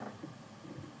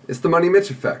It's the Money Mitch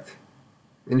effect.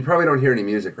 And you probably don't hear any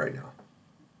music right now.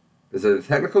 Is it a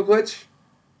technical glitch?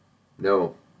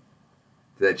 No.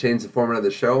 Did I change the format of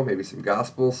the show? Maybe some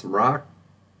gospel, some rock?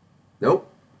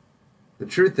 Nope. The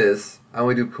truth is, I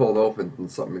only do cold opens when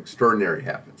something extraordinary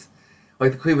happens.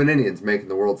 Like the Cleveland Indians making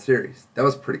the World Series. That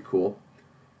was pretty cool.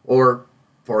 Or,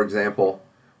 for example,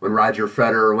 when Roger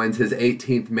Federer wins his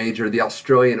 18th major, the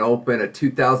Australian Open, a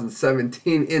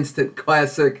 2017 instant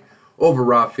classic over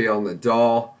Rafael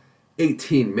Nadal.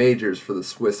 18 majors for the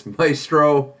Swiss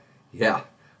maestro. Yeah,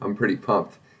 I'm pretty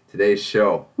pumped. Today's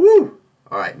show. Woo!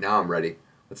 All right, now I'm ready.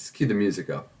 Let's cue the music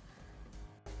up.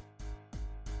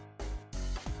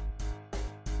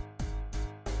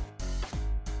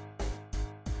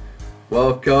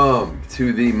 Welcome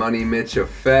to the Money Mitch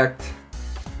Effect.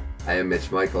 I am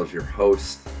Mitch Michaels, your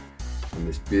host on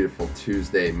this beautiful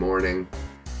Tuesday morning.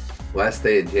 Last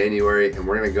day in January, and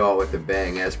we're going to go out with a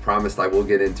bang. As promised, I will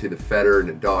get into the Federer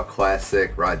Nadal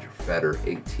Classic. Roger Federer,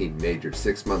 18 majors,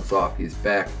 6 months off. He's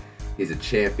back. He's a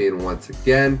champion once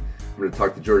again. I'm going to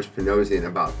talk to George Panosian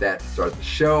about that to start the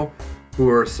show. Who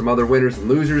are some other winners and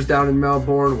losers down in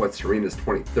Melbourne, what Serena's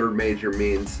 23rd major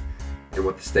means, and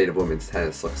what the state of women's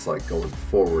tennis looks like going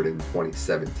forward in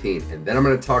 2017. And then I'm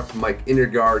going to talk to Mike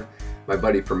Indergaard, my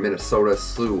buddy from Minnesota,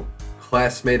 SLU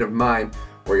classmate of mine.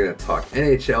 We're going to talk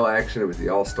NHL action. It was the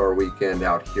All-Star weekend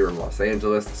out here in Los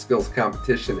Angeles. The skills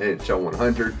competition, NHL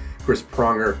 100. Chris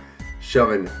Pronger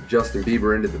shoving Justin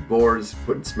Bieber into the boards,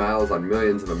 putting smiles on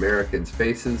millions of Americans'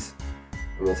 faces.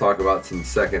 And we'll talk about some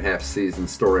second half season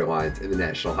storylines in the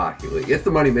National Hockey League. It's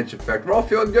the Money Mitch Effect. We're all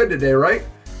feeling good today, right?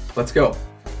 Let's go.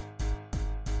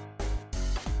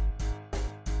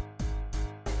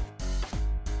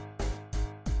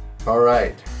 All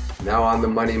right. Now on the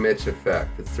Money Mitch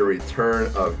Effect, it's the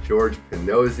return of George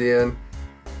Panosian.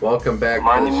 Welcome back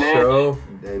to the show.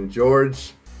 And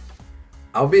George,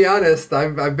 I'll be honest,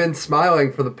 I've been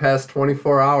smiling for the past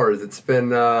 24 hours. It's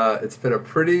been a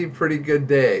pretty good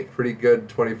day, pretty good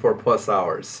 24 plus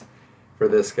hours for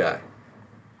this guy.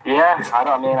 Yeah, I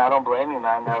don't blame you,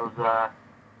 man. That was a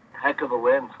heck of a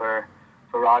win for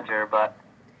Roger. But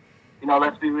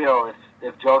let's be real.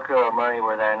 If Joker or Murray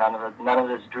were there, none of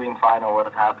this dream final would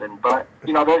have happened. But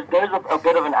there's a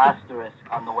bit of an asterisk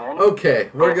on the win.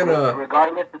 Okay, we're gonna.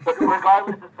 Regardless, it's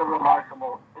a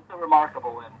remarkable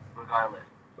win. Regardless.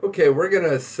 Okay, we're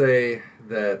gonna say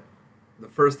that the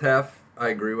first half I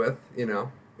agree with.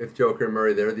 If Joker and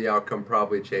Murray there, the outcome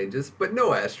probably changes. But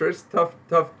no asterisk. Tough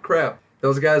crap.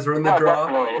 Those guys were in the draw.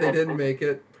 Definitely. They didn't make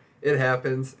it. It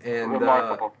happens, and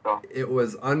it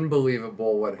was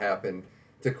unbelievable what happened.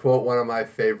 To quote one of my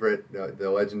favorite,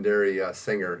 the legendary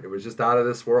singer, it was just out of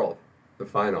this world, the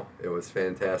final. It was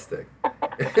fantastic.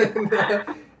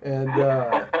 and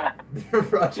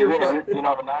Roger,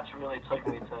 the match really took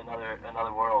me to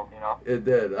another world, It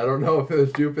did. I don't know if it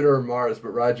was Jupiter or Mars, but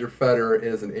Roger Federer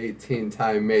is an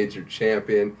 18-time major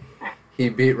champion. He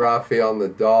beat Rafael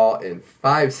Nadal in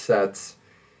 5 sets,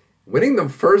 winning the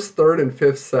first, third, and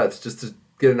fifth sets, just to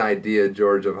get an idea,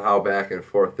 George, of how back and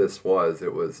forth this was.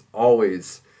 It was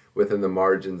always within the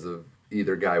margins of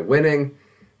either guy winning.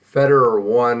 Federer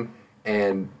won,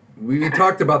 and we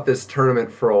talked about this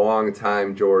tournament for a long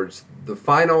time, George. The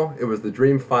final, it was the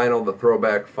dream final, the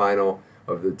throwback final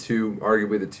of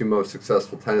arguably the two most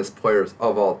successful tennis players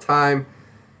of all time.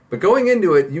 But going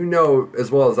into it,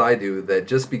 as well as I do, that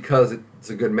just because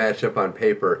it's a good matchup on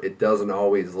paper, it doesn't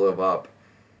always live up.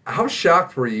 How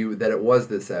shocked were you that it was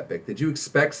this epic? Did you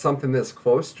expect something this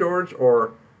close, George,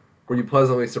 or were you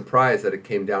pleasantly surprised that it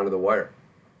came down to the wire?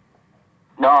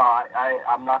 No,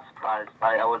 I'm not surprised.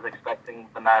 I was expecting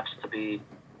the match to be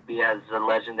as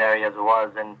legendary as it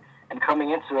was, and coming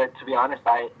into it, to be honest,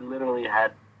 I literally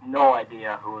had no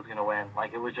idea who was going to win.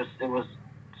 Like, it was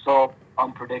so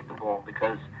unpredictable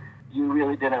because you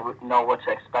really didn't know what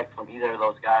to expect from either of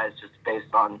those guys just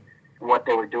based on what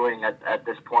they were doing at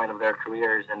this point of their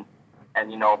careers, and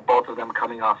both of them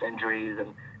coming off injuries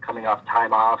and coming off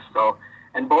time off,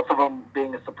 and both of them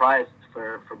being a surprise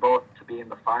for both to be in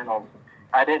the finals.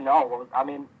 I didn't know.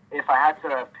 If I had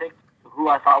to pick who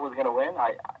I thought was going to win,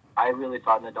 I really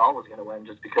thought Nadal was going to win,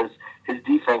 just because his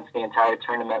defense the entire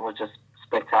tournament was just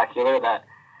spectacular, that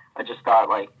I just thought,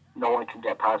 no one can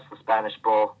get past the Spanish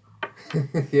Bull.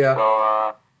 Yeah.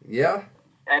 So, yeah.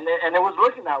 And it was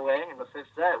looking that way in the fifth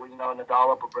set.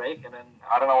 Nadal up a break, and then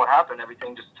I don't know what happened.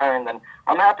 Everything just turned, and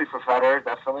I'm happy for Federer,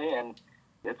 definitely, and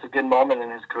it's a good moment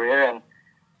in his career. And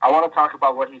I want to talk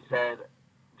about what he said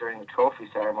during the trophy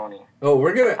ceremony. Oh,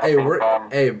 we're gonna.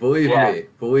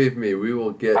 Believe me, we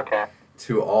will get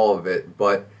to all of it.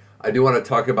 But I do want to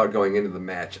talk about going into the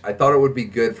match. I thought it would be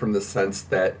good from the sense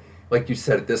that like you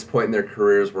said, at this point in their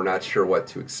careers, we're not sure what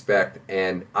to expect.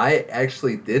 And I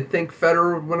actually did think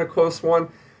Federer would win a close one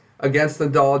against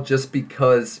Nadal just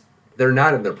because they're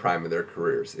not in the prime of their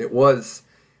careers. It was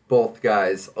both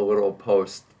guys a little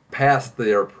past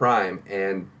their prime,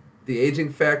 and the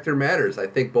aging factor matters. I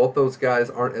think both those guys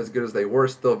aren't as good as they were,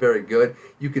 still very good.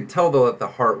 You could tell, though, that the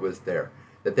heart was there,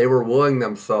 that they were willing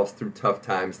themselves through tough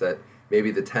times, that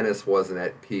maybe the tennis wasn't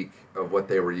at peak of what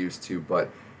they were used to, but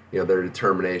their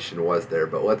determination was there.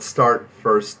 But let's start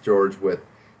first, George, with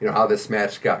how this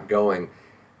match got going.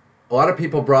 A lot of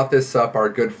people brought this up. Our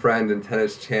good friend and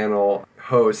Tennis Channel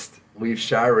host, Leif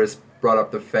Shiras, brought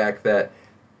up the fact that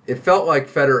it felt like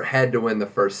Federer had to win the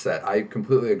first set. I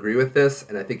completely agree with this,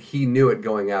 and I think he knew it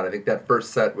going out. I think that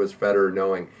first set was Federer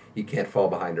knowing he can't fall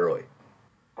behind early.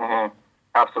 Mm-hmm.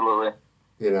 Absolutely.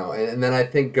 And then I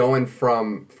think going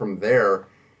from there,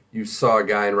 you saw a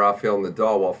guy in Rafael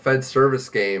Nadal. While Fed's service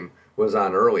game was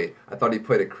on early, I thought he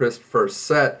played a crisp first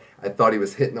set. I thought he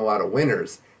was hitting a lot of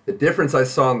winners. The difference I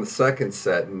saw in the second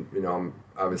set, and I'm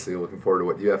obviously looking forward to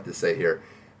what you have to say here,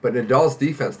 but Nadal's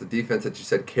defense, the defense that you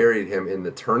said carried him in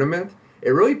the tournament,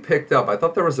 it really picked up. I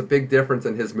thought there was a big difference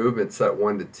in his movement set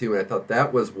 1-2, and I thought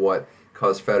that was what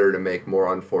caused Federer to make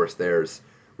more unforced errors,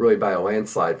 really by a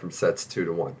landslide from sets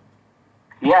 2-1.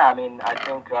 Yeah, I mean, I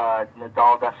think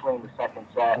Nadal definitely in the second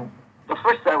set. The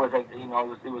first set was,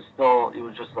 it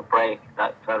was just a break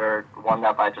that Federer won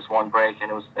that by just one break,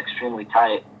 and it was extremely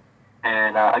tight.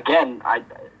 And again,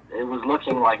 it was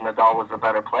looking like Nadal was the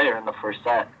better player in the first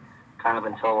set, kind of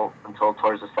until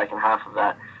towards the second half of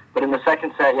that. But in the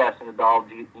second set, yes,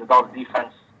 Nadal's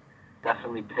defense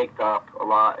definitely picked up a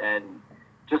lot, and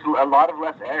just a lot of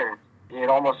less errors. It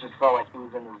almost just felt like he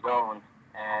was in the zone,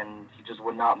 and he just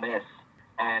would not miss.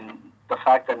 And the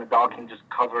fact that Nadal can just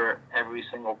cover every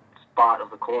single spot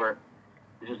of the court,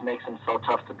 it just makes him so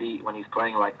tough to beat when he's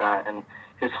playing like that. And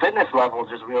his fitness level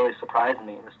just really surprised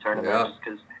me in this tournament, just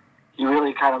because he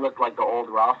really kind of looked like the old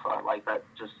Rafa, like that.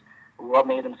 Just what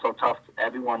made him so tough.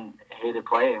 Everyone hated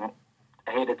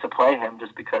to play him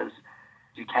just because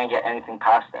you can't get anything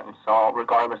past him. So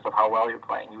regardless of how well you're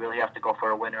playing, you really have to go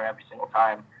for a winner every single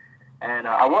time. And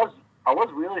I was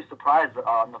really surprised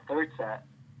on the third set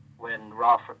when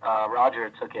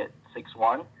Roger took it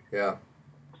 6-1. Yeah.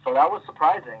 So that was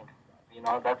surprising.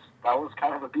 That was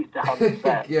kind of a beatdown in the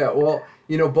set. Yeah, well,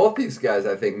 both these guys,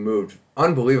 I think, moved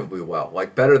unbelievably well.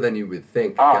 Like, better than you would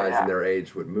think guys in their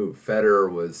age would move.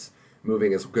 Federer was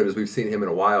moving as good as we've seen him in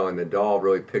a while, and Nadal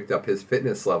really picked up his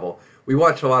fitness level. We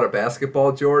watch a lot of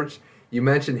basketball, George. You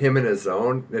mentioned him in his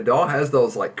zone. Nadal has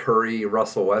those, like, Curry,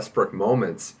 Russell Westbrook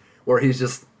moments where he's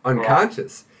just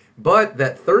unconscious. Yeah. But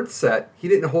that third set, he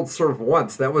didn't hold serve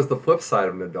once. That was the flip side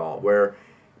of Nadal, where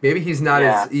maybe he's not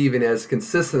as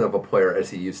consistent of a player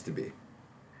as he used to be.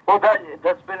 Well,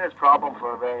 that's been his problem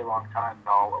for a very long time,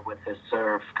 though, with his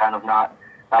serve kind of not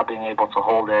being able to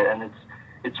hold it. And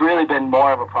it's really been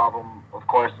more of a problem, of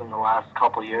course, in the last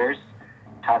couple of years,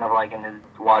 kind of like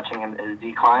watching his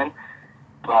decline.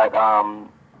 But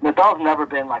Nadal's never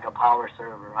been like a power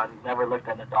server. I've never looked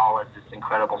at Nadal as this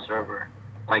incredible server.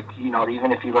 Like,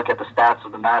 even if you look at the stats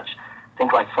of the match, I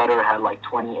think like Federer had like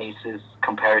 20 aces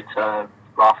compared to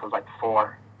Rafa's like 4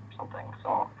 or something.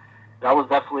 So that was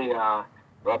definitely a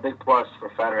big plus for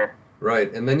Federer.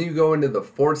 Right, and then you go into the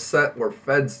fourth set where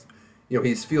Fed's,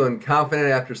 he's feeling confident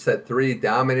after set 3,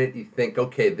 dominant. You think,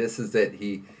 okay, this is it.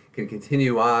 He can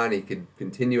continue on. He can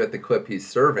continue at the clip he's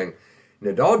serving.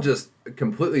 Nadal just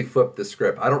completely flipped the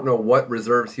script. I don't know what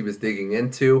reserves he was digging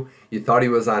into. You thought he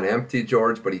was on empty,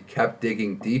 George, but he kept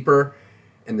digging deeper.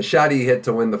 And the shot he hit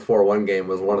to win the 4-1 game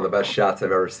was one of the best shots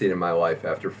I've ever seen in my life.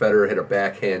 After Federer hit a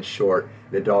backhand short,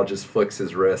 Nadal just flicks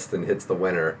his wrist and hits the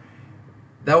winner.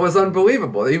 That was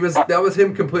unbelievable. That was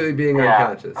him completely being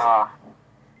unconscious.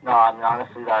 No, I mean,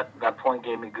 honestly, that point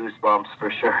gave me goosebumps for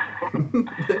sure.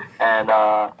 And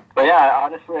but yeah,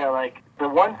 honestly, the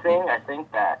one thing I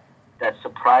think that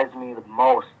surprised me the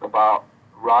most about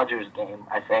Roger's game,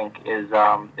 I think, is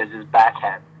his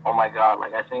backhand. Oh my God!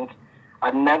 Like, I think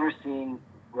I've never seen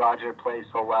Roger play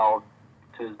so well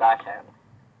to his backhand.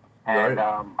 And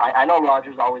I know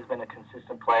Roger's always been a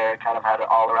consistent player, kind of had an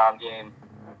all-around game.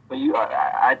 But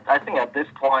I think at this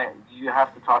point, you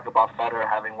have to talk about Federer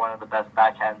having one of the best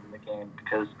backhands in the game,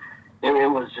 because it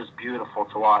was just beautiful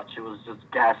to watch. It was just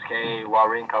Gasquet,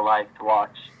 Wawrinka-like to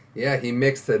watch. Yeah, he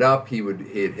mixed it up. He'd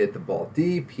hit the ball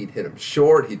deep. He'd hit him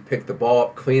short. He'd pick the ball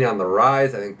up clean on the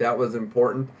rise. I think that was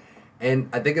important. And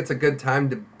I think it's a good time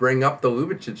to bring up the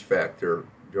Ljubicic factor,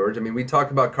 George. I mean, we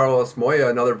talk about Carlos Moya,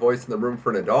 another voice in the room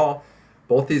for Nadal,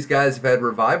 both these guys have had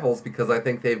revivals because I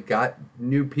think they've got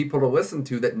new people to listen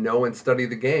to that know and study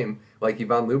the game, like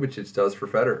Ivan Lubicic does for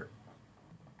Federer.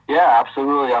 Yeah,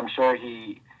 absolutely. I'm sure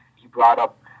he brought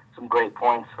up some great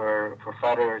points for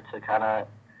Federer to kind of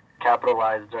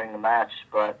capitalize during the match.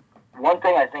 But one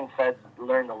thing I think Fed's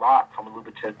learned a lot from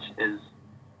Lubicic is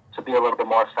to be a little bit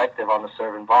more effective on the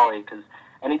serve and volley, because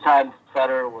anytime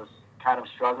Federer was kind of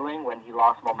struggling when he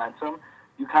lost momentum,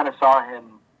 you kind of saw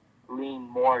him lean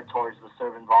more towards the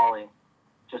serve and volley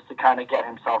just to kind of get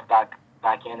himself back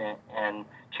in it and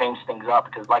change things up,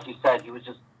 because like you said, he was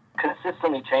just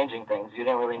consistently changing things. You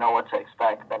didn't really know what to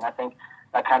expect, and I think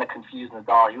that kind of confused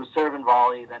Nadal. He was serve and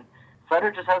volley, then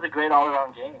Federer just has a great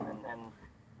all-around game, and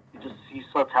he's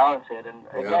so talented. And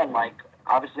again, like,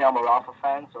 obviously I'm a Rafa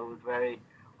fan, so it was very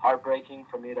heartbreaking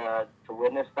for me to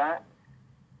witness that.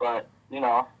 But, you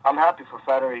know, I'm happy for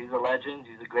Federer. He's a legend.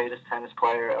 He's the greatest tennis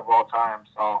player of all time.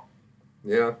 So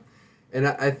yeah, and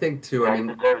I think too. He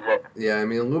deserves it. Yeah, I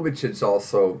mean, Lubicic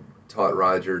also taught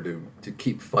Roger to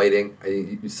keep fighting.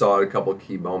 You saw it a couple of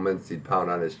key moments. He'd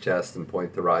pound on his chest and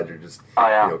point to Roger, just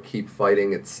keep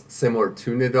fighting. It's similar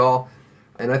to Nadal,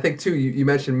 and I think too. You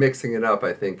mentioned mixing it up.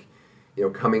 I think,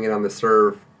 coming in on the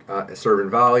serve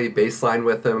and volley, baseline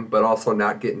with him, but also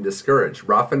not getting discouraged.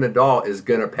 Rafa Nadal is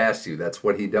gonna pass you. That's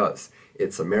what he does.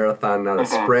 It's a marathon, not a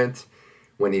sprint.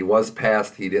 When he was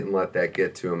passed, he didn't let that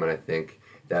get to him, and I think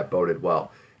that boded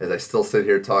well. As I still sit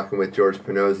here talking with George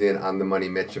Panosian on the Money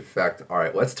Mitch Effect. All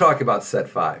right, let's talk about set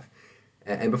 5.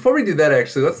 And before we do that,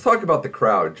 actually, let's talk about the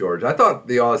crowd, George. I thought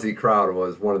the Aussie crowd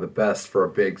was one of the best for a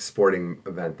big sporting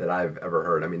event that I've ever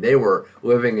heard. I mean, they were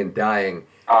living and dying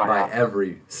by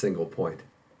every single point.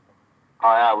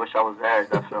 Oh, yeah, I wish I was there,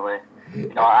 definitely.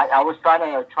 I was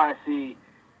trying to see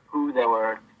who they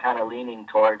were kind of leaning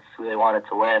towards, who they wanted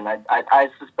to win. I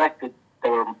suspected they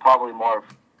were probably more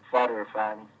Federer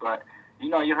fans, but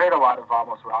you heard a lot of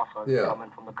almost Rafa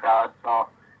coming from the crowd, so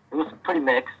it was pretty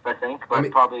mixed, I think, but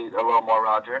probably a little more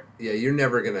Roger. Yeah, you're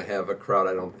never going to have a crowd,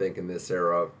 I don't think, in this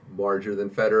era larger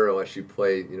than Federer, unless you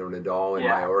play, Nadal and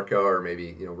Mallorca, or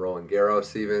maybe, Roland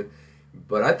Garros even.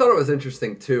 But I thought it was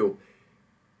interesting, too.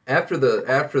 After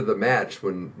the match,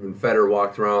 when Federer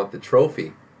walked around with the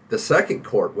trophy, the second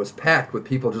court was packed with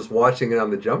people just watching it on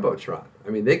the Jumbotron. I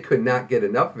mean, they could not get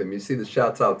enough of him. You see the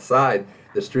shots outside,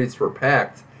 the streets were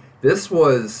packed. This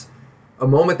was a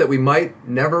moment that we might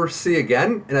never see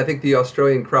again, and I think the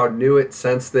Australian crowd knew it,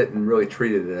 sensed it, and really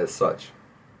treated it as such.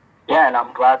 Yeah, and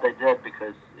I'm glad they did,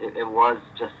 because it was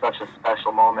just such a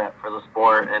special moment for the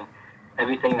sport, and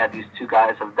everything that these two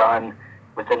guys have done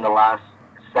within the last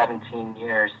 17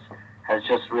 years has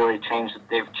just really changed.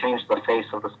 They've changed the face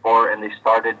of the sport, and they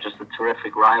started just a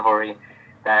terrific rivalry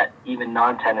that even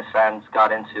non-tennis fans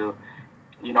got into.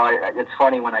 It's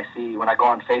funny when I go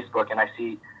on Facebook and I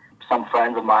see some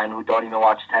friends of mine who don't even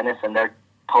watch tennis, and they're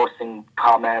posting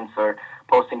comments or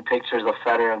posting pictures of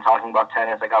Federer and talking about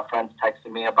tennis. I got friends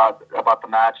texting me about the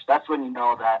match. That's when you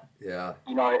know that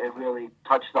it really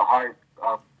touched the heart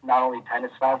of not only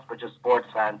tennis fans but just sports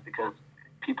fans, because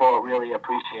people really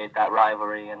appreciate that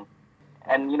rivalry. And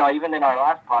even in our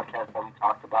last podcast that we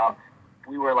talked about,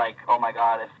 we were like, oh my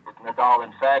God, if Nadal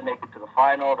and Fed make it to the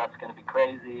final, that's going to be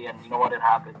crazy. And you know what? It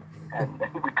happened. And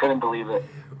we couldn't believe it.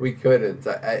 We couldn't.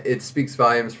 It speaks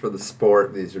volumes for the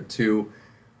sport. These are two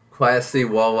classy,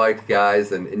 well-liked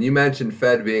guys. And you mentioned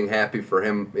Fed being happy for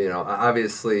him.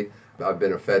 Obviously, I've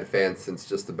been a Fed fan since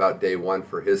just about day one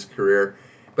for his career.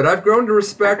 But I've grown to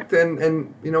respect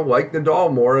and like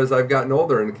Nadal more as I've gotten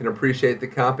older and can appreciate the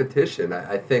competition.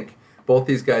 I think both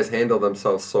these guys handle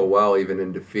themselves so well, even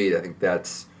in defeat. I think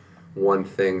that's one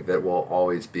thing that we'll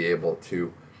always be able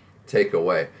to take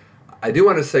away. I do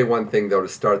want to say one thing, though, to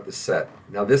start the set.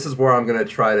 Now, this is where I'm going to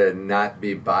try to not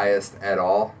be biased at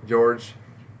all, George,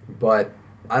 but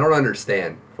I don't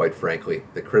understand, quite frankly,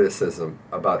 the criticism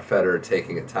about Federer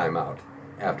taking a timeout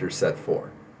after set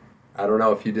 4. I don't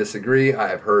know if you disagree.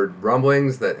 I've heard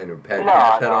rumblings that Pat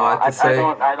Cash had a lot to say.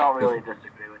 I don't really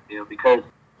disagree with you, because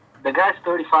the guy's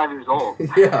 35 years old.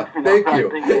 Yeah, thank you. I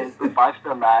think it's a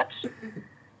 5-star match,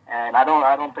 and I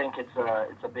don't think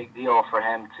it's a big deal for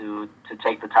him to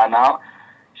take the timeout.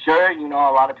 Sure,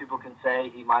 a lot of people can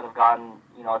say he might have gotten,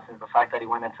 since the fact that he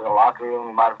went into the locker room,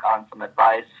 he might have gotten some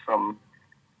advice from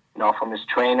his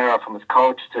trainer or from his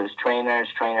coach to his trainer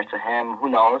to him. Who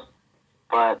knows?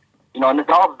 But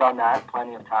Nadal's done that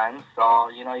plenty of times, so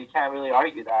you can't really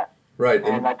argue that. Right.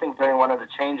 And I think during one of the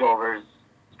changeovers,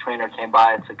 trainer came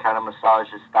by to kind of massage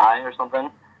his thigh or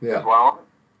something as well.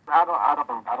 I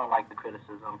don't like the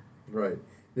criticism. Right.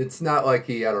 It's not like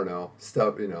he, had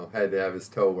to have his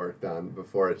toe worked on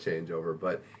before a changeover.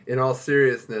 But in all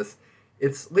seriousness,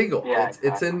 It's legal. Yeah,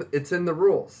 It's in the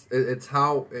rules. It's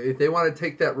how if they want to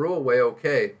take that rule away,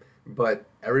 okay. But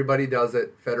everybody does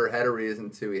it. Federer had a reason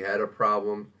to. He had a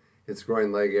problem, his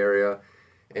groin leg area,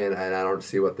 and I don't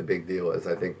see what the big deal is.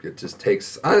 I think it just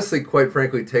takes, honestly, quite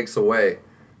frankly, takes away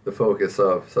the focus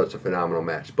of such a phenomenal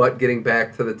match. But getting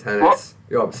back to the tennis,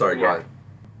 I'm sorry. Go ahead.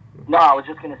 No, I was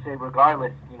just gonna say,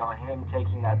 regardless, him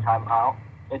taking that time out,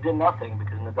 it did nothing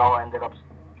because Nadal ended up.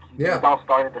 Nadal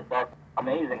started the set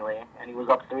amazingly, and he was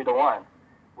up 3-1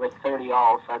 with 30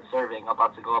 all set serving,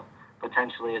 about to go up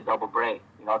potentially a double break.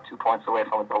 2 points away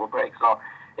from a double break. So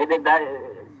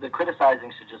the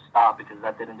criticizing should just stop because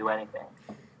that didn't do anything.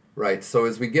 Right. So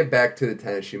as we get back to the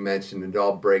tennis, you mentioned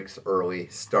Nadal breaks early,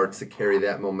 starts to carry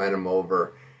that momentum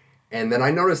over. And then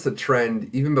I noticed a trend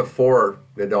even before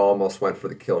Nadal almost went for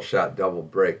the kill shot double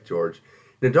break, George.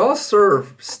 Nadal's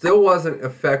serve still wasn't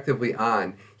effectively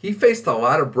on. He faced a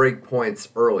lot of break points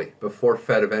early before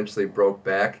Fed eventually broke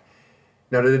back.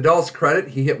 Now, to Nadal's credit,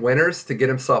 he hit winners to get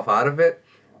himself out of it,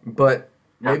 but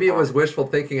maybe it was wishful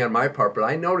thinking on my part, but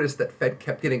I noticed that Fed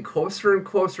kept getting closer and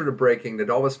closer to breaking.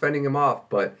 Nadal was fending him off,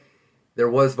 but there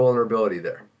was vulnerability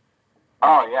there.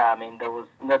 Oh, yeah. I mean,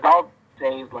 Nadal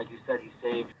saved, like you said, he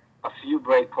saved a few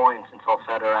break points until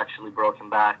Federer actually broke him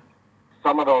back.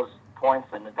 Some of those points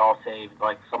that Nadal saved,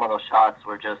 like some of those shots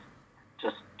were just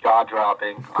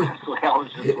jaw-dropping. Honestly, I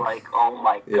was just like, oh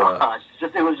my gosh.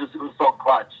 It was so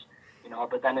clutch.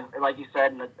 But then, like you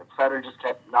said, Federer just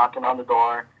kept knocking on the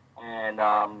door and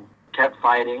kept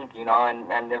fighting,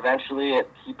 and eventually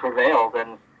he prevailed.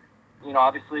 And,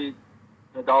 obviously,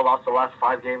 Nadal lost the last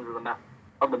 5 games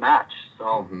of the match.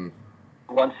 So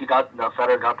once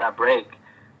Federer got that break,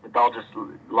 Nadal just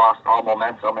lost all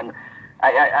momentum. And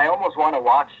I almost want to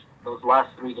watch those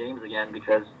last 3 games again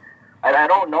because I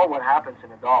don't know what happened to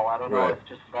Nadal. I don't know if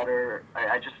just Federer.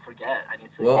 I just forget. I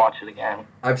need to watch it again.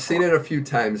 I've seen it a few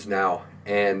times now,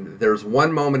 and there's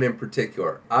one moment in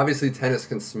particular. Obviously, tennis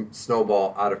can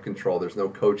snowball out of control. There's no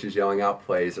coaches yelling out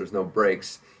plays. There's no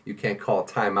breaks. You can't call a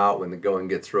timeout when the going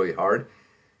gets really hard.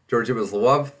 George, it was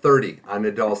love 30 on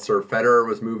Nadal's serve. Federer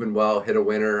was moving well, hit a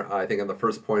winner, I think, on the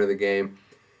first point of the game,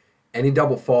 and he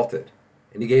double faulted,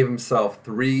 and he gave himself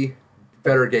 3.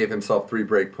 Federer gave himself 3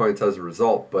 break points as a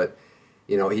result, but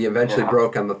he eventually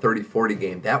broke on the 30-40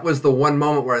 game. That was the one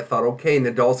moment where I thought, okay,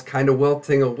 Nadal's kind of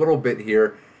wilting a little bit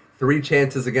here. 3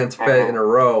 chances against Fed in a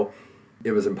row.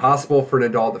 It was impossible for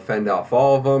Nadal to fend off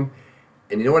all of them.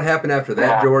 And you know what happened after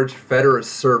that, George? Federer's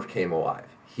serve came alive.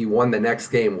 He won the next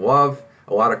game love,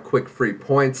 a lot of quick free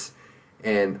points,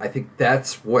 and I think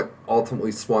that's what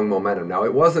ultimately swung momentum. Now,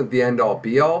 it wasn't the end-all,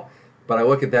 be-all, but I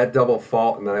look at that double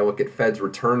fault, and then I look at Fed's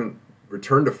return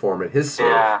to form at his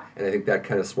serve, and I think that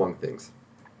kind of swung things.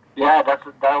 Yeah, that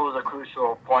was a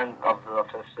crucial point of the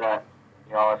 5th set.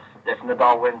 If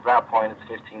Nadal wins that point,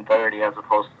 it's 15-30 as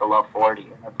opposed to love 40,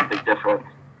 and that's a big difference.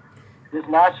 This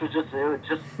match was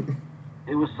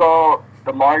it was so,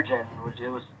 the margin,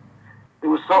 it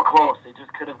was so close. It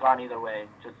just could have gone either way.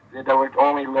 There were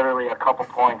only literally a couple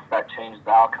points that changed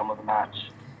the outcome of the match.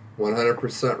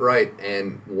 100% right.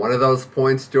 And one of those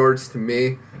points, George, to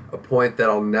me, a point that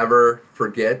I'll never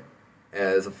forget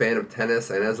as a fan of tennis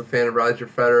and as a fan of Roger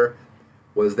Federer,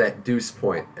 was that deuce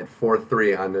point at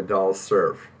 4-3 on Nadal's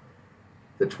serve.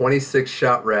 The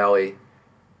 26-shot rally,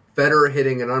 Federer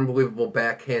hitting an unbelievable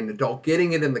backhand, Nadal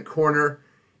getting it in the corner,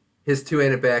 his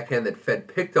two-handed backhand that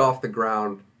Fed picked off the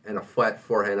ground, and a flat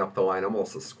forehand up the line,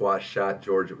 almost a squash shot,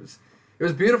 George. It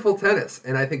was beautiful tennis,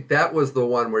 and I think that was the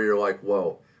one where you're like,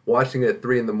 whoa. Watching it at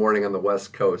 3 in the morning on the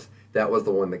West Coast, that was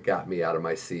the one that got me out of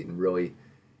my seat and really,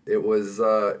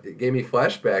 it gave me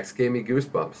flashbacks, gave me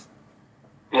goosebumps.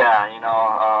 Yeah,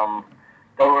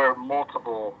 there were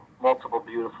multiple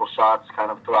beautiful shots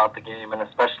kind of throughout the game, and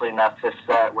especially in that 5th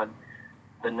set when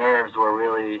the nerves were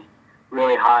really,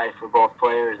 really high for both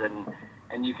players,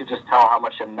 and you could just tell how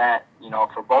much it meant,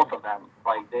 for both of them.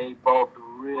 Like, they both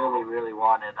really, really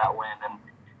wanted that win,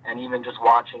 and even just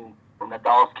watching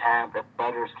Nadal's camp and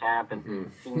Federer's camp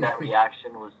and seeing that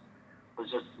reaction was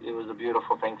a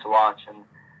beautiful thing to watch. And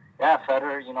yeah,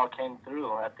 Federer, came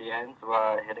through at the end,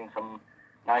 hitting some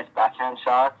nice backhand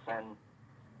shots, and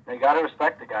you got to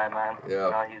respect the guy, man.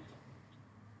 Yeah.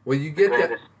 He's the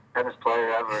greatest tennis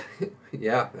player ever.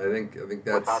 Yeah, I think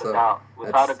that's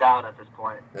without a doubt at this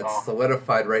point. That's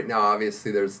solidified right now.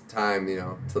 Obviously, there's time,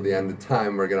 till the end of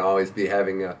time. We're going to always be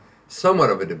having somewhat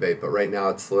of a debate, but right now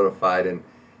it's solidified. And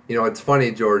it's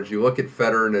funny, George. You look at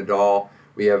Federer and Nadal.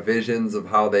 We have visions of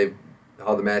how the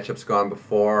matchup's gone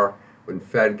before. When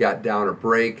Fed got down a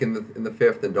break in the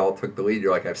 5th, and Nadal took the lead.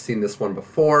 You're like, I've seen this one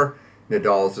before.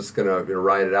 Nadal's just gonna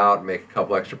ride it out and make a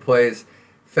couple extra plays.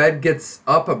 Fed gets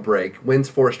up a break, wins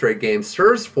 4 straight games,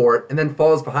 serves for it, and then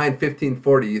falls behind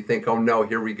 15-40. You think, oh no,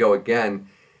 here we go again.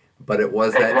 But it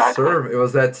was that serve. It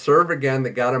was that serve again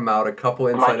that got him out. A couple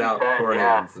inside-out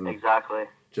forehands, and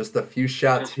just a few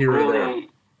shots just here or there.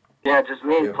 Yeah, just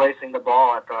really placing the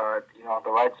ball at the the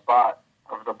right spot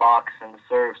of the box and the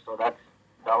serve. So that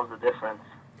was the difference.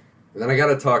 And then I got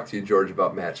to talk to you, George,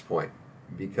 about match point,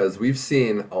 because we've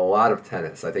seen a lot of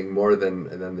tennis. I think more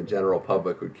than the general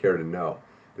public would care to know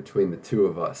between the two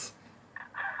of us.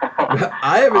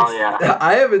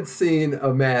 I haven't seen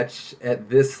a match at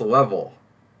this level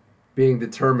being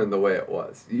determined the way it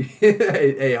was.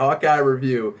 a Hawkeye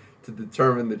review to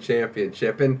determine the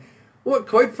championship. And well,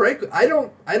 quite frankly, I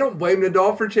don't blame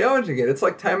Nadal for challenging it. It's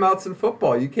like timeouts in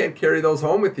football. You can't carry those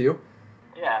home with you.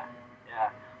 Yeah.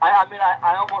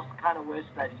 I almost kind of wish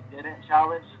that he didn't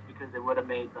challenge, just because it would have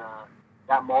made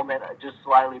that moment just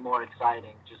slightly more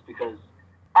exciting. Just because,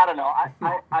 I don't know, I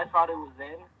thought it was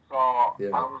in, so I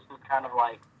was just kind of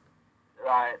like,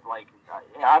 I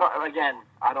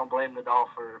don't blame Nadal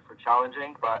for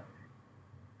challenging, but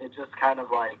it just kind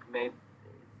of like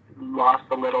lost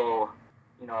a little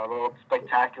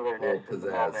spectacularness in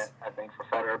the moment, I think, for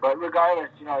Federer. But regardless,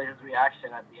 his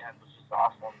reaction at the end was just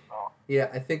awesome. So yeah,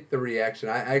 I think the reaction.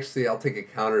 I'll take a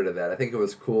counter to that. I think it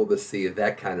was cool to see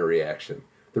that kind of reaction.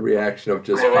 The reaction of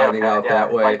just finding out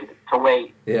that way. To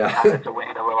wait. Yeah. To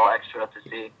wait a little extra to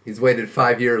see. He's waited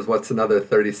 5 years. What's another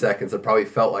 30 seconds? It probably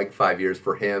felt like 5 years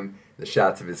for him. The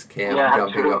shots of his camp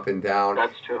jumping up and down.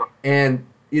 That's true. And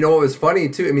it was funny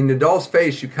too. I mean, Nadal's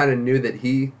face, you kind of knew that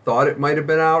he thought it might have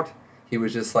been out. He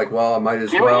was just like, well, I might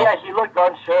as well. Yeah, he looked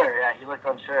unsure.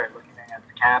 Looking at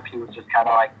his camp, he was just kind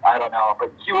of like, I don't know.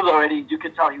 But you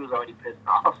could tell he was already pissed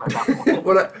off at that point.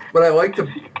 what I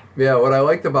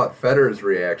liked about Federer's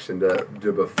reaction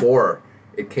to before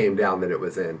it came down that it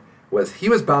was in was he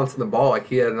was bouncing the ball like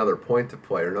he had another point to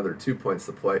play or another 2 points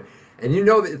to play. And you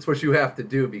know that it's what you have to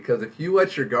do, because if you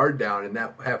let your guard down and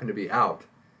that happened to be out,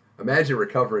 imagine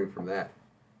recovering from that.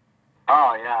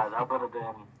 Oh yeah, that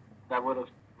would have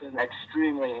been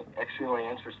extremely, extremely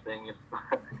interesting,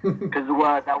 because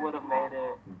that would have made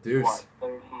it deuce.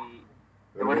 30.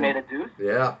 It would have made it deuce.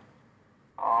 Yeah.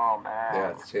 Oh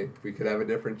man. Yeah, we could have a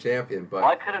different champion, but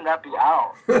why couldn't that be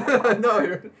out?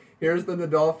 No, here's the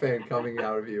Nadal fan coming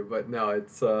out of you, but no,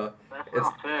 it's not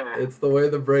fair. It's the way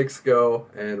the breaks go,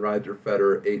 and Roger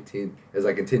Federer 18. As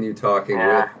I continue talking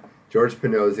with George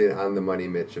Panosian on the Money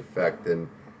Mitch effect, and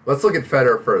let's look at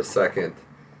Federer for a second.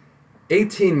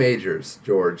 18 majors,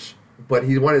 George, but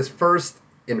he won his first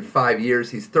in 5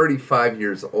 years. He's 35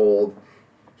 years old.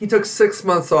 He took 6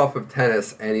 months off of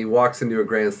tennis, and he walks into a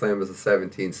Grand Slam as a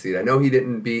 17th seed. I know he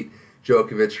didn't beat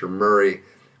Djokovic or Murray,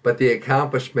 but the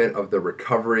accomplishment of the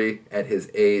recovery at his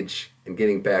age and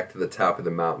getting back to the top of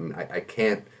the mountain, I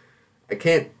can't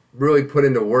really put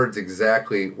into words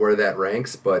exactly where that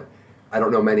ranks, but I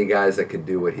don't know many guys that could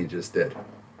do what he just did.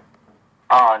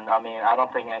 Oh, I mean, I don't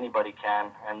think anybody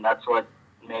can, and that's what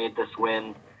made this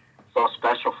win so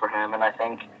special for him. And I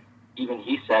think even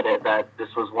he said it, that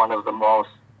this was one of the most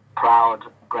proud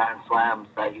Grand Slams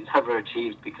that he's ever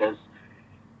achieved, because,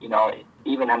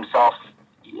 even himself,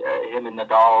 him and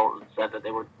Nadal said that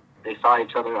they saw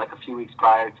each other like a few weeks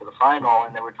prior to the final,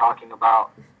 and they were talking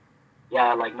about,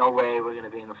 no way we're going to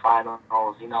be in the finals,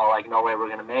 no way we're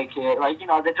going to make it. They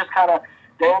just kind of,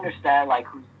 they understand,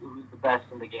 who's the best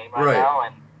in the game right now.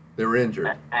 And they were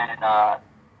injured.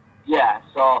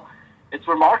 So it's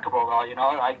remarkable, though,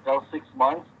 those 6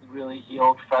 months really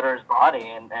healed Federer's body,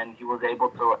 and he was able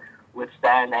to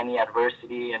withstand any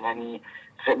adversity and any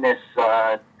fitness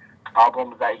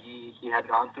problems that he had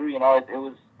gone through. I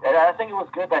think it was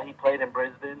good that he played in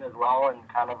Brisbane as well, and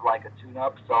kind of like a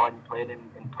tune-up, and he played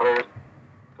in Perth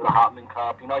for the Hopman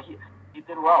Cup. He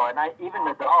did well, and even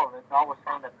Nadal was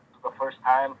saying that this was the first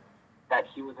time that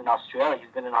he was in Australia.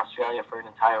 He's been in Australia for an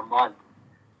entire month.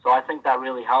 So I think that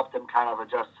really helped him kind of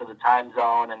adjust to the time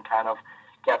zone and kind of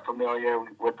get familiar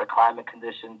with the climate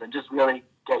conditions and just really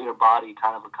get your body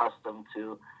kind of accustomed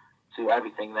to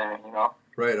everything there,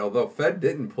 Right, although Fed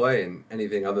didn't play in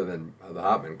anything other than the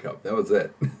Hopman Cup. That was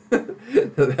it. He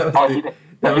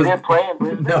didn't play in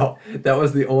Brisbane? No, that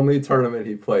was the only tournament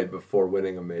he played before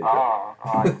winning a major.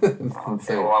 It's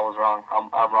insane. Well, I was wrong. I'm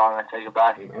wrong. I take it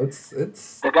back.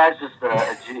 It's the guy's just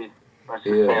a G. Let's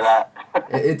just say that.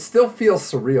 It still feels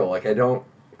surreal. I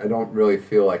don't really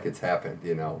feel like it's happened.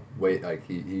 He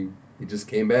just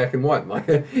came back and won.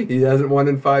 He hasn't won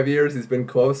in 5 years. He's been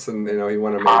close, and he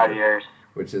won a major. 5 years.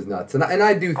 Which is nuts, and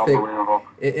I do think,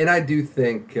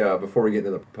 before we get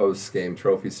into the post-game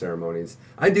trophy ceremonies,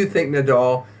 I do think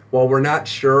Nadal, while we're not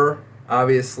sure,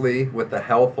 obviously, with the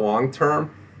health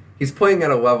long-term, he's playing at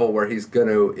a level where he's going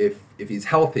to, if he's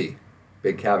healthy,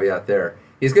 big caveat there,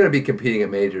 he's going to be competing at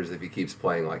majors if he keeps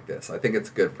playing like this. I think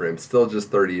it's good for him. Still just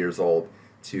 30 years old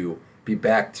to be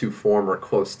back to form or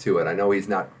close to it. I know he's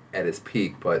not at his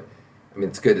peak, but I mean,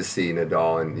 it's good to see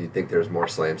Nadal, and you think there's more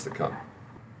slams to come.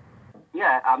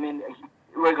 Yeah, I mean,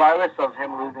 regardless of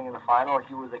him losing in the final,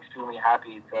 he was extremely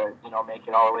happy to, make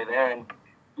it all the way there, and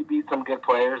he beat some good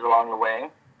players along the way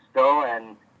still,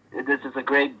 and this is a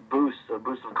great boost of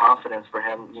confidence for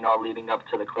him, leading up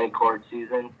to the clay court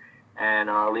season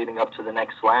and leading up to the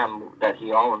next slam that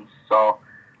he owns. So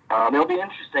it'll be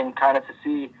interesting kind of to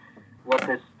see what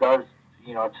this does,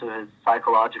 to his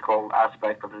psychological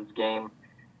aspect of his game,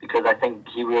 because I think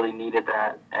he really needed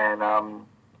that. And,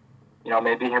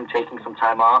 maybe him taking some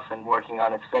time off and working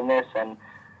on his fitness and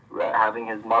having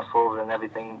his muscles and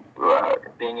everything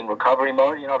being in recovery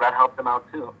mode, that helped him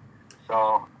out too.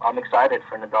 So I'm excited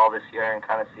for Nadal this year and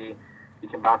kind of see if he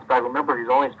can bounce back. Remember, he's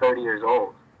only 30 years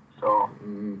old. So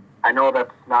I know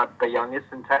that's not the youngest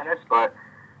in tennis, but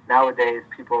nowadays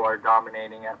people are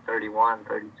dominating at 31,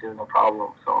 32, no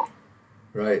problem. So.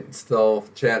 Right. Still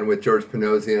chatting with George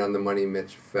Panosian on the Money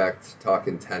Mitch Effect,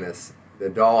 talking tennis.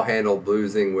 Nadal handled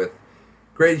losing with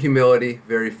great humility,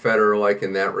 very Federer-like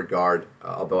in that regard,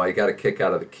 although I got a kick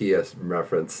out of the Kia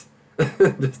reference,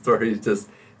 just where he just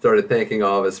started thanking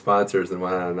all of his sponsors and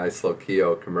went on a nice little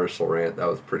Kia commercial rant. That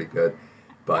was pretty good.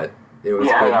 But it was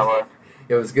good.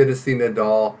 It was good to see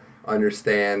Nadal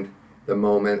understand the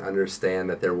moment, understand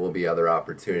that there will be other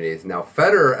opportunities. Now,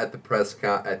 Federer at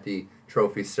the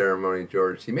trophy ceremony,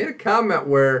 George, he made a comment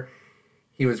where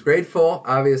he was grateful.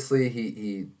 Obviously,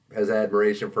 he has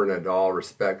admiration for Nadal,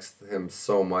 respects him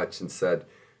so much, and said,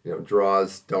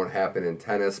 draws don't happen in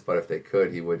tennis, but if they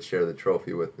could, he would share the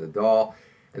trophy with Nadal.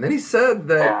 And then he said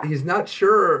that he's not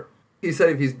sure. He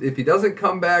said if he doesn't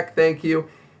come back, thank you,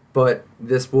 but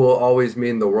this will always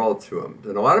mean the world to him.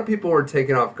 And a lot of people were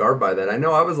taken off guard by that. I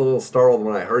know I was a little startled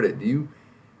when I heard it. Do you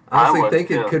honestly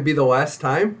think it could be the last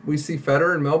time we see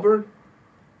Federer in Melbourne?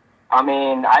 I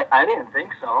mean, I didn't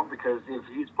think so, because if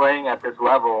he's playing at this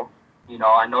level,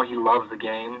 I know he loves the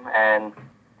game, and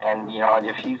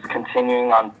if he's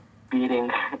continuing on beating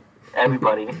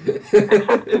everybody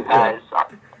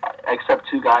except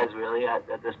two guys really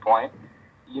at this point,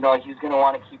 he's going to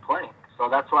want to keep playing. So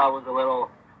that's why I was a little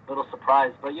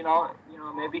surprised. But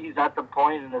maybe he's at the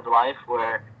point in his life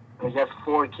where he has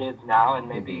 4 kids now, and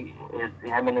maybe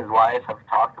him and his wife have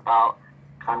talked about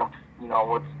kind of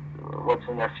what's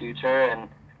in their future and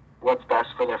what's best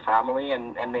for their family,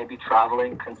 and maybe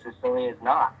traveling consistently is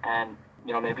not. And,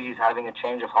 maybe he's having a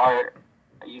change of heart.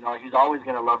 He's always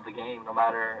going to love the game no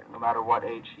matter what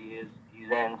age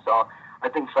he's in. So I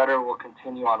think Federer will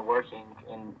continue on working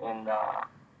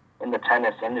in the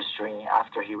tennis industry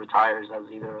after he retires as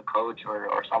either a coach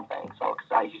or something. So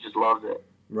he just loves it.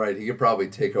 Right. He could probably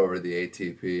take over the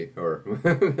ATP, or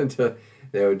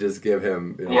they would just give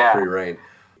him free reign.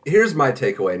 Here's my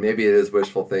takeaway. Maybe it is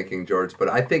wishful thinking, George, but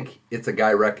I think it's a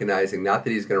guy recognizing not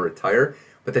that he's going to retire,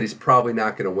 but that he's probably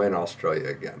not going to win Australia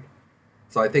again.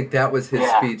 So I think that was his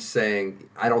speech saying,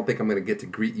 I don't think I'm going to get to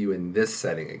greet you in this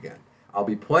setting again. I'll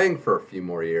be playing for a few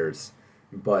more years,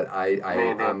 but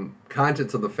I'm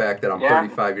conscious of the fact that I'm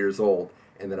 35 years old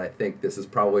and that I think this is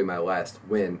probably my last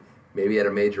win, maybe at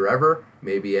a major ever,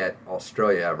 maybe at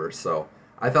Australia ever. So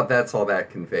I thought that's all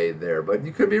that conveyed there. But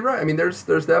you could be right. I mean, there's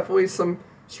definitely some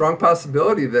strong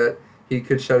possibility that he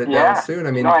could shut it down soon.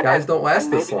 I mean, guys don't last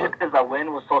this long. Maybe because that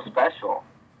win was so special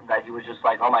that he was just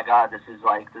like, oh my God, this has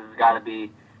got to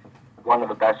be one of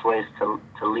the best ways to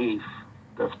leave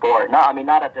the sport. No, I mean,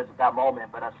 not at that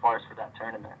moment, but as far as for that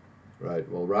tournament. Right.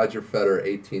 Well, Roger Federer,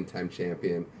 18-time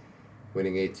champion,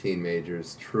 winning 18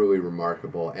 majors, truly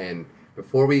remarkable. And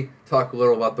before we talk a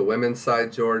little about the women's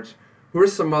side, George, who are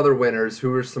some other winners?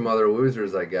 Who are some other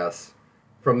losers, I guess,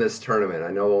 from this tournament?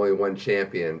 I know only one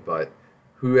champion, but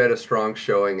who had a strong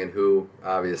showing and who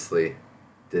obviously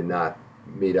did not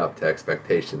meet up to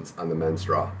expectations on the men's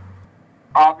draw?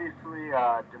 Obviously,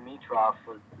 Dimitrov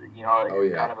was,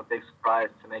 kind of a big surprise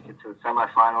to make it to the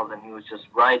semifinals, and he was just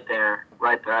right there.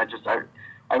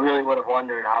 I really would have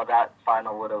wondered how that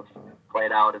final would have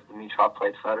played out if Dimitrov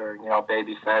played Federer,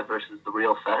 baby Fed versus the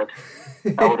real Fed.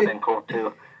 That would have been cool,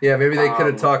 too. Yeah, maybe they could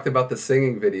have talked about the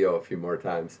singing video a few more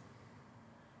times.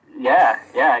 Yeah,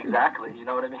 exactly. You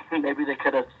know what I mean? Maybe they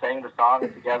could have sang the song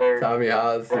together. Tommy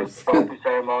Haas. Trophy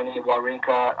ceremony. Tommy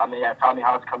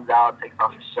Haas comes out, takes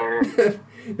off his shirt.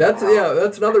 That's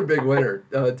another big winner,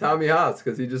 Tommy Haas,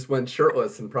 because he just went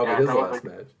shirtless in probably his last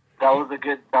match. That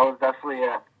was definitely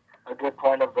a good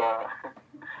point of the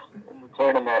in the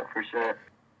tournament for sure.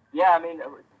 Yeah, I mean,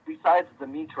 besides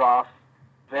Dimitrov,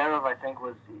 Zverev, I think,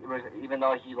 even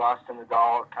though he lost to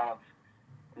Nadal kind of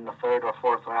in the third or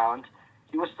fourth round,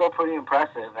 he was still pretty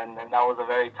impressive, and that was a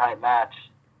very tight match.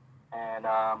 And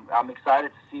I'm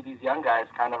excited to see these young guys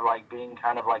kind of like being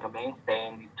kind of like a mainstay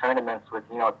in these tournaments with,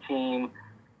 Team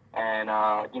and,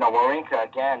 Wawrinka,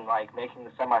 again, like making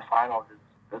the semifinals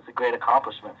is a great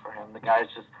accomplishment for him. The guy's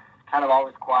just kind of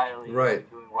always quietly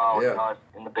doing well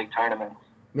in the big tournaments.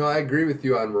 No, I agree with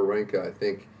you on Wawrinka. I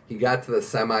think he got to the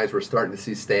semis. We're starting to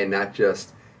see Stan not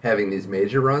just having these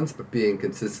major runs, but being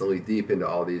consistently deep into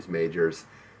all these majors.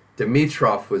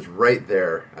 Dimitrov was right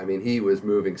there. I mean, he was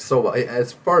moving so well.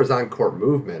 As far as on-court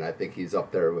movement, I think he's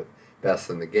up there with best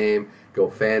in the game.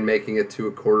 Goffin making it to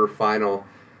a quarterfinal.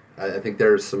 I think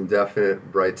there's some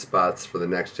definite bright spots for the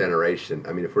next generation.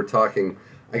 I mean, if we're talking,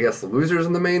 I guess, the losers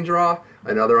in the main draw,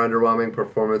 another underwhelming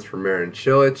performance from Marin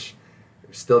Cilic.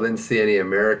 Still didn't see any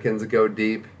Americans go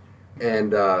deep.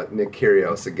 And Nick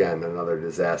Kyrgios, again, another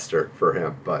disaster for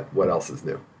him. But what else is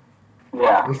new?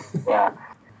 Yeah.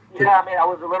 Yeah, I mean, I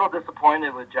was a little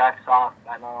disappointed with Jack Sock.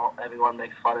 I know everyone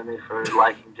makes fun of me for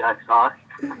liking Jack Sock,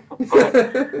 but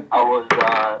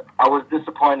I was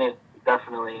disappointed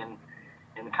definitely in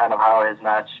kind of how his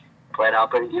match played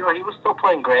out. But he was still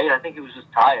playing great. I think he was just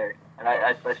tired, and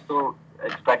I still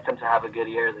expect him to have a good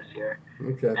year this year.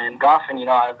 Okay. And Goffin,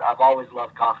 I've always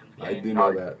loved Goffin's game. I do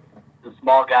know that. He's a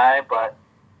small guy, but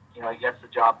he gets the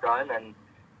job done,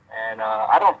 and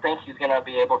I don't think he's going to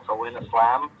be able to win a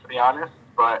slam, to be honest,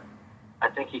 but I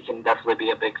think he can definitely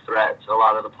be a big threat to a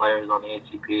lot of the players on the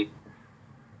ATP.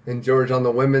 And George, on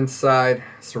the women's side,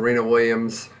 Serena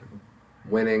Williams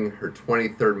winning her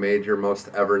 23rd major, most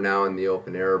ever now in the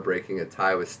Open era, breaking a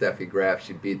tie with Steffi Graf.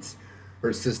 She beats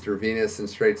her sister Venus in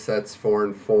straight sets,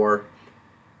 4-4.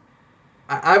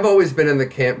 I've always been in the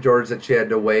camp, George, that she had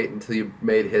to wait until you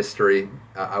made history.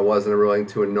 I wasn't willing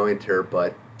to anoint her,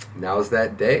 but now's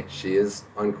that day. She is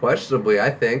unquestionably,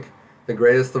 I think, the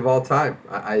greatest of all time.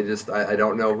 I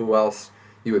don't know who else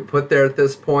you would put there at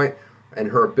this point, and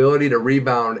her ability to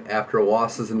rebound after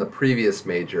losses in the previous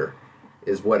major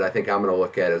is what I think I'm going to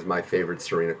look at as my favorite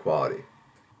Serena quality.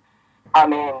 I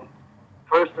mean,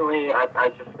 personally, I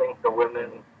just think the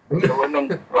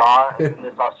women's draw in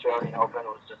this Australian Open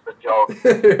was just a joke.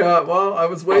 Yeah, well, I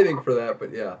was waiting for that,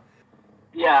 but yeah.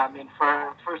 Yeah, I mean,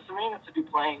 for Serena to be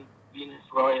playing Venus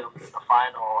Williams in the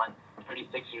final and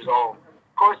 36 years old,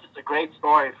 of course, it's a great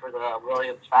story for the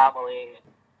Williams family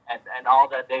and all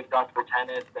that they've done for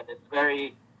tennis, and it's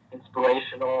very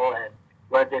inspirational and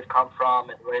where they've come from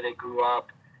and where they grew up.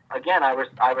 Again,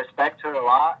 I respect her a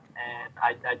lot, and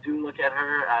I do look at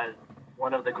her as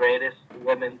one of the greatest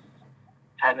women's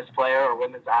tennis player or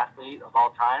women's athlete of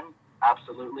all time,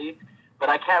 absolutely. But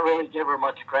I can't really give her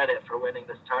much credit for winning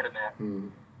this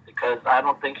tournament because I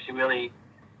don't think she really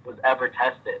was ever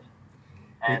tested.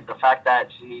 And the fact that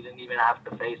she didn't even have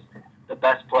to face the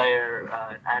best player,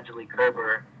 Angelique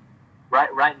Kerber,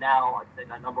 right now, I think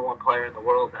the number one player in the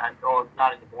world, and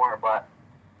not anymore, but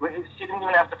she didn't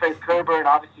even have to face Kerber, and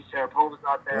obviously Sharapova's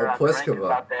not there, Azarenka's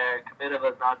not there,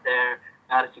 Kvitova's not there,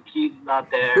 Madison Keys is not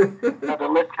there. The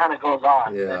list kind of goes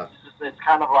on. Yeah. It's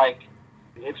kind of like,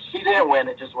 if she didn't win,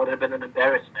 it just would have been an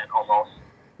embarrassment almost.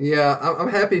 Yeah, I'm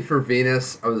happy for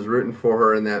Venus. I was rooting for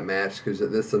her in that match because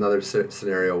this is another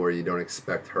scenario where you don't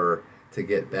expect her to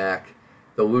get back.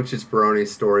 The Lucic Baroni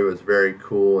story was very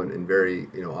cool and very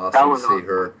awesome to see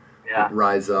her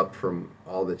rise up from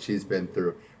all that she's been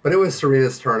through. But it was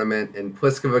Serena's tournament, and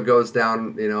Pliskova goes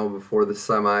down before the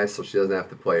semi, so she doesn't have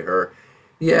to play her.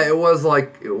 Yeah, it was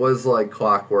like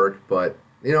clockwork, but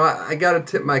I got to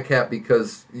tip my cap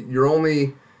because you're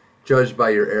only judged by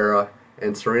your era.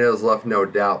 And Serena's left no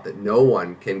doubt that no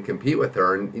one can compete with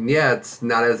her. And yeah, it's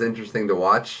not as interesting to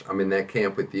watch. I'm in that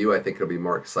camp with you. I think it'll be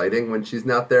more exciting when she's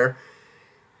not there.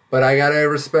 But I gotta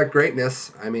respect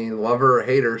greatness. I mean, love her or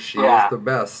hate her, she is the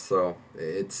best. So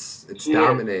it's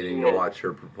dominating to watch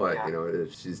her play.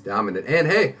 She's dominant. And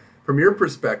hey, from your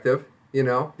perspective,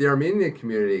 the Armenian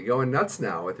community going nuts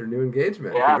now with her new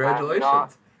engagement. Yeah,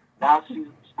 congratulations. Now she's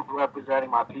representing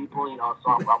my people.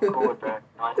 So I'm cool with her.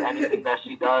 Anything that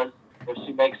she does. If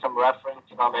she makes some reference,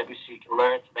 maybe she can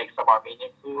learn to make some Armenian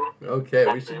food. Okay,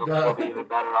 we should. It'll be even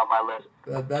better on my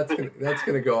list. That's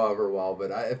gonna go over well,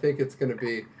 but I think it's gonna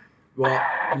be. Well,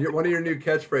 one of your new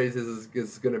catchphrases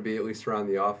is gonna be, at least around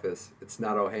the office, it's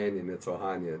not Ohanian, it's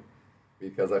Ohanian,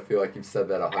 because I feel like you've said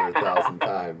that 100,000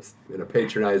 times in a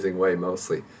patronizing way,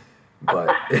 mostly. But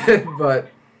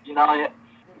you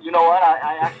know what?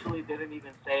 I actually didn't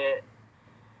even say it.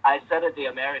 I said it the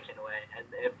American way, and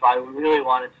if I really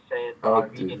wanted to say it the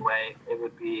Armenian way, it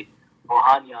would be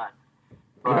Ohanyan.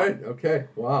 Right, okay,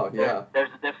 wow, yeah.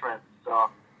 There's a difference, so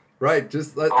Right,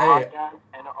 just let Ohan Yan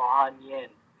and Ohan Yin.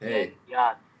 Hey.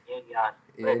 Yin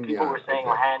Yan. People were saying okay.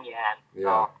 Ohan Yan. Yeah.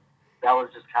 So that was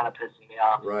just kind of pissing me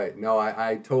off. Right. No,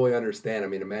 I totally understand. I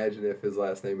mean, imagine if his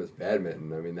last name was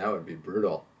Badminton. I mean, that would be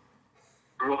brutal.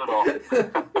 Brutal. It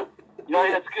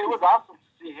was awesome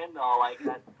to see him though. Like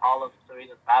at all of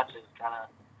Serena's matches,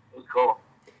 it was cool.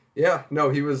 Yeah. No,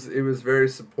 he was very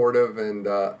supportive, and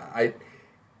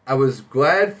I was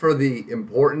glad for the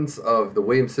importance of the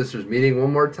Williams sisters meeting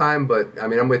one more time. But I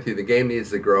mean, I'm with you. The game needs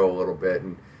to grow a little bit,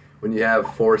 and when you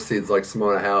have 4 seeds like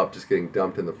Simona Halep just getting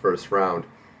dumped in the first round,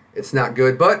 it's not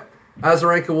good. But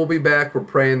Azarenka will be back. We're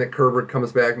praying that Kerber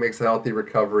comes back, makes a healthy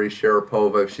recovery.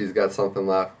 Sharapova, if she's got something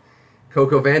left.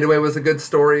 Coco Vandeweghe was a good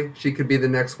story. She could be the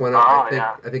next one.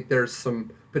 I think there's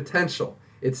some potential.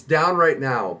 It's down right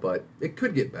now, but it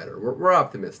could get better. We're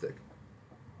optimistic.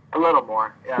 A little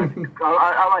more, yeah.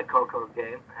 I like Coco's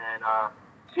game, and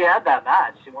she had that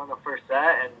match. She won the first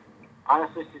set, and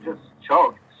honestly, she just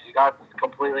choked. She got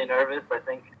completely nervous. I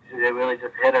think it really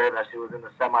just hit her that she was in the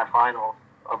semifinals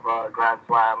of a Grand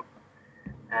Slam,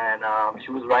 and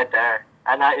she was right there.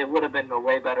 And it would have been a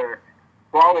way better,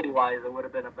 quality-wise, it would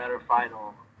have been a better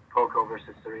final, Coco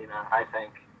versus Serena, I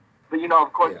think. But,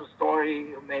 of course, the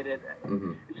story made it,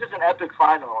 It's just an epic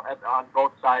final on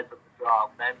both sides of the draw,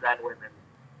 men's and women's.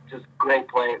 Just great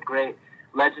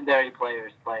legendary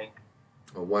players playing.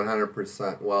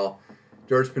 100%. Well,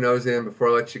 George Panosian, before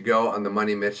I let you go on the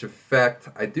Money Mitch effect,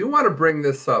 I do want to bring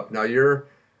this up. Now, you're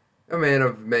a man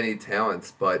of many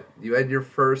talents, but you had your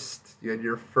first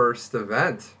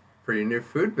event for your new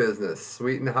food business,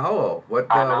 Sweet and Hollow. What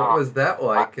was that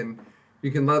like? And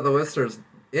you can let the listeners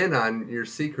in on your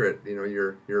secret,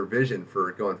 your vision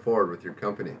for going forward with your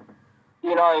company.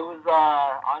 It was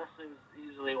honestly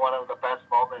easily one of the best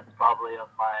moments probably of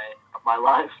my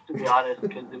life, to be honest,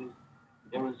 because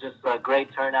it was just a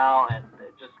great turnout, and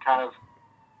just kind of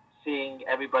seeing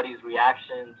everybody's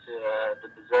reaction to the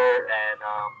dessert. And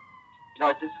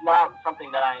this is not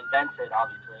something that I invented,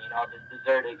 obviously. This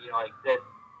dessert exists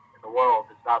in the world.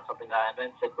 It's not something that I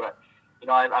invented, but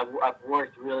I've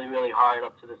worked really, really hard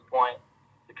up to this point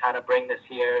to kind of bring this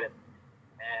here,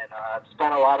 and I've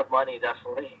spent a lot of money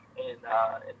definitely in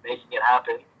making it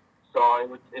happen.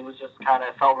 So it was just kind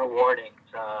of felt rewarding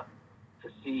to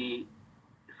see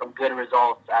some good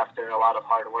results after a lot of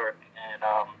hard work. And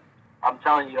I'm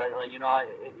telling you,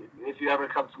 if you ever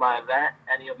come to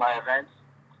any of my events,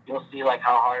 you'll see like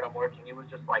how hard I'm working. It was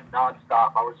just like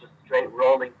nonstop. I was just straight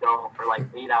rolling dough for like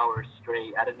 8 hours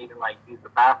straight. I didn't even use the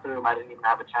bathroom. I didn't even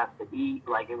have a chance to eat.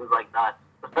 Like it was like nuts.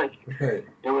 It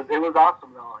was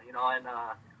awesome though, and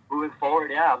moving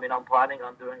forward, I'm planning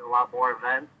on doing a lot more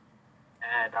events,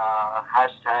 and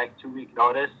hashtag 2-week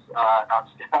notice.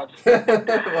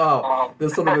 Wow,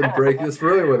 this would have been breaking. This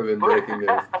really would have been breaking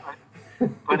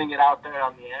news. Putting it out there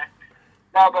on the air.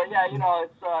 No, but it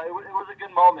was a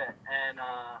good moment, and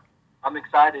I'm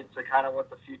excited to kind of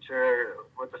what the future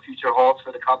holds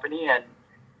for the company, and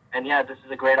this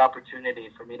is a great opportunity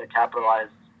for me to capitalize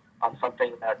on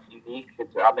something that's unique.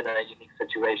 I'm in a unique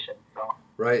situation. So.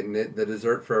 Right, and the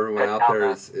dessert for everyone out there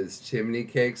is chimney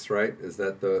cakes, right? Is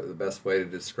that the best way to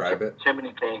describe it?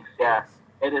 Chimney cakes, yeah.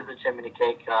 It is a chimney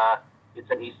cake. It's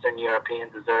an Eastern European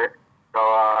dessert. So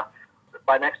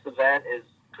my next event is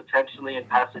potentially in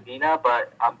Pasadena,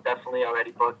 but I'm definitely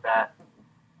already booked at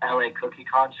LA Cookie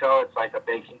Con show. It's like a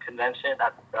baking convention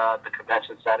at the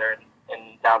convention center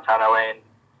in downtown LA in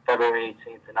February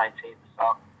 18th and 19th.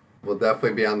 So. We'll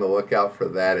definitely be on the lookout for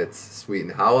that. It's Sweet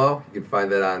and Hollow. You can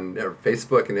find that on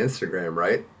Facebook and Instagram,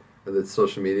 right? Or the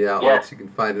social media outlets. Yeah. You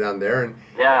can find it on there. And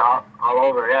all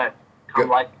over, yeah. Come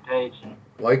like the page.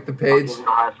 Like the page. I'll give you a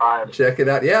high five. Check it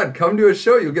out. Yeah, come to a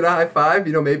show. You'll get a high five.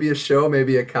 Maybe a show,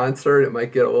 maybe a concert. It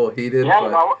might get a little heated. Yeah,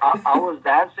 but I was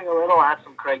dancing a little. I had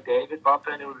some Craig David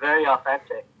bumping. It was very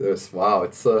authentic. Wow.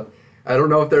 It's I don't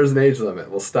know if there's an age limit.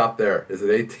 We'll stop there. Is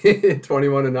it 18,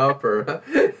 21 and up, or?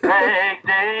 Craig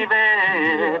David.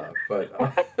 Yeah, but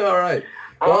all right.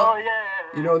 Well,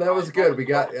 that was good. We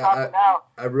got.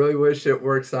 I really wish it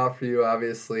works out for you,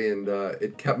 obviously, and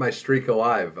it kept my streak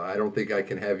alive. I don't think I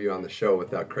can have you on the show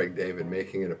without Craig David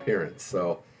making an appearance.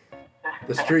 So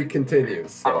the streak continues.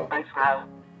 So. Thanks for having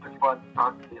me. It's fun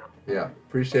talking to you. Yeah,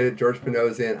 appreciate it. George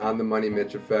Panosian on the Money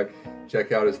Mitch Effect.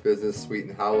 Check out his business, Sweet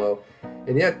and Hollow.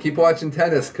 And keep watching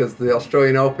tennis, because the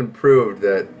Australian Open proved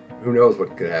that who knows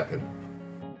what could happen.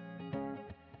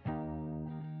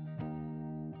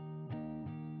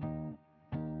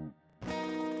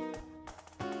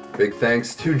 Big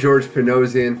thanks to George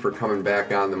Panosian for coming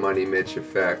back on the Money Mitch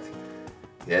Effect.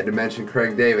 He had to mention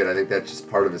Craig David. I think that's just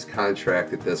part of his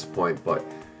contract at this point, but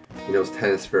He knows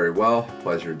tennis very well.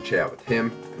 Pleasure to chat with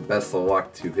him. And best of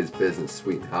luck to his business,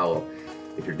 Sweet and Hollow.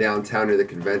 If you're downtown near the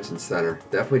convention center,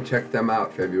 definitely check them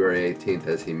out February 18th,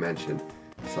 as he mentioned.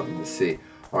 Something to see.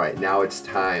 All right, now it's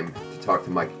time to talk to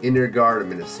Mike Indergard, a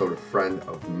Minnesota friend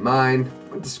of mine.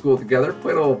 Went to school together,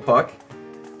 played a little puck.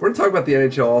 We're going to talk about the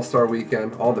NHL All-Star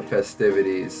Weekend, all the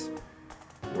festivities.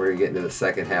 We're going to get into the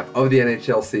second half of the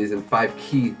NHL season. 5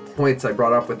 key points I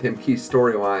brought up with him, key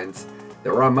storylines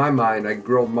that were on my mind. I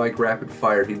grilled Mike rapid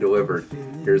fire. He delivered.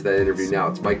 Here's that interview now.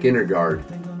 It's Mike Indergard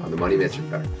on the Money Mitch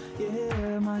Effect.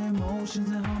 Yeah, my emotions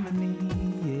in harmony.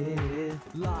 Yeah,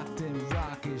 locked in,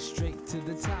 rocking straight to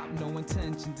the top. No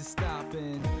intention to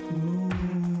stopping.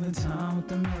 Moving time with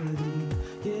the melody.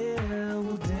 Yeah,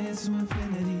 we'll dance to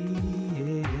infinity.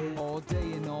 Yeah, all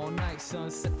day and all night,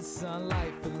 sunset to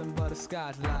sunlight, feeling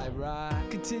butterscotch light, right?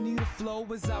 Continue to flow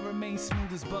as I remain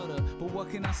smooth as butter. But what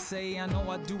can I say? I know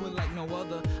I do it like no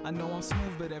other. I know I'm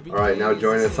smooth, but every All right, now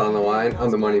joining us on the line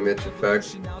on the Money Mitch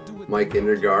Effect, Mike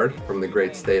Indergard from the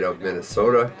great state of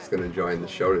Minnesota. He's going to join the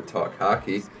show to talk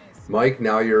hockey. Mike,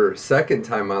 now your second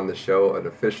time on the show, an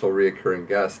official reoccurring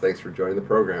guest. Thanks for joining the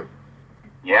program.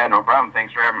 Yeah, no problem.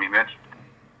 Thanks for having me, Mitch.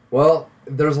 Well,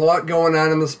 there's a lot going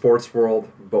on in the sports world,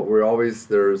 but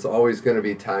there's always going to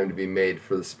be time to be made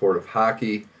for the sport of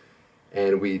hockey.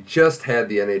 And we just had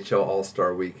the NHL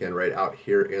All-Star Weekend right out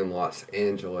here in Los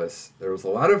Angeles. There was a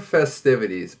lot of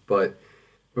festivities, but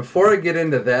before I get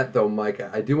into that, though, Mike,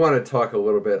 I do want to talk a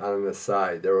little bit on the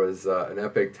side. There was an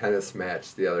epic tennis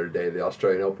match the other day, the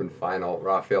Australian Open final,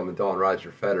 Rafael Nadal and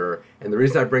Roger Federer. And the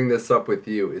reason I bring this up with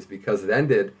you is because it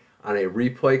ended on a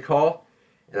replay call.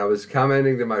 And I was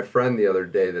commenting to my friend the other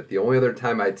day that the only other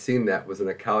time I'd seen that was in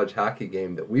a college hockey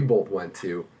game that we both went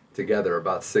to together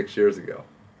about 6 years ago.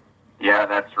 Yeah,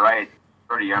 that's right.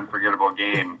 Pretty unforgettable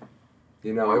game.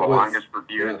 You know, One it of the was longest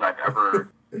reviews I've ever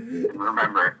can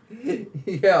remember.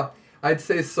 Yeah, I'd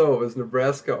say so. It was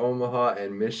Nebraska, Omaha,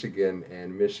 and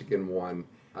Michigan won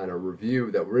on a review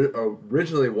that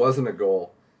originally wasn't a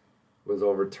goal, was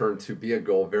overturned to be a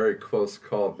goal. Very close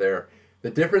call there. The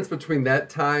difference between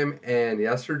that time and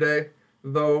yesterday,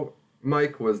 though,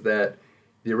 Mike, was that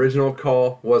the original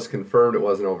call was confirmed, it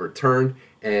wasn't overturned,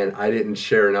 and I didn't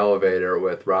share an elevator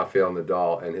with Rafael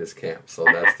Nadal and his camp, so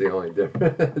that's the only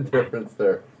difference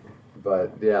there.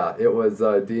 But yeah, it was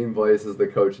Dean Blaise is the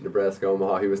coach of Nebraska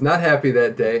Omaha. He was not happy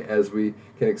that day, as we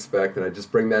can expect, and I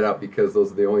just bring that up because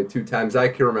those are the only 2 times I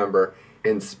can remember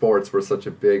in sports where such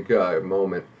a big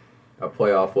moment, a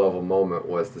playoff level moment,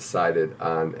 was decided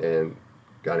on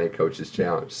a coach's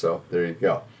challenge. So there you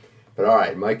go. But all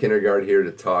right, Mike Indergard here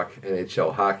to talk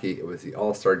NHL hockey. It was the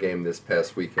All-Star game this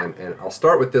past weekend, and I'll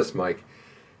start with this, Mike.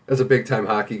 As a big-time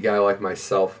hockey guy like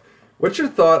myself, what's your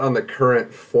thought on the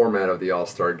current format of the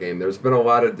All-Star game? There's been a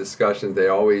lot of discussions. They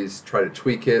always try to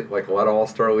tweak it, like a lot of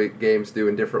All-Star League games do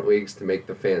in different leagues, to make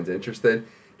the fans interested. Do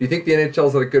you think the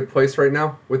NHL's at a good place right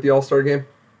now with the All-Star game?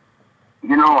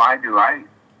 You know, I do.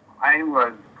 I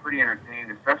was pretty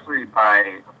entertained, especially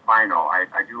by the final. I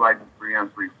do like the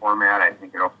 3-on-3 format. I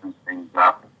think it opens things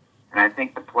up. And I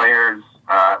think the players,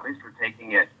 at least, were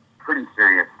taking it pretty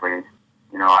seriously.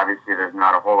 You know, obviously there's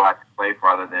not a whole lot to play for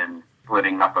other than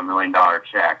splitting up $1 million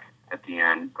check at the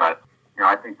end. But, you know,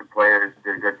 I think the players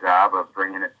did a good job of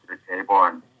bringing it to the table.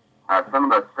 And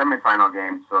some of the semifinal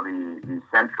games, so the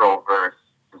Central versus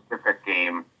Pacific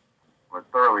game, was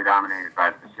thoroughly dominated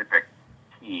by the Pacific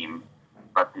team.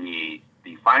 But the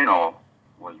final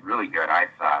was really good, I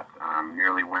thought.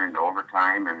 Nearly went into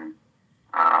overtime, and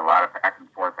a lot of back and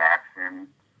forth action,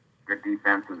 good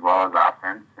defense as well as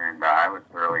offense, and I was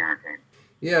thoroughly entertained.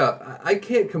 Yeah, I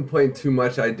can't complain too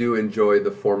much. I do enjoy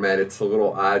the format. It's a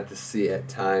little odd to see at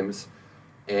times,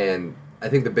 and I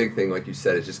think the big thing, like you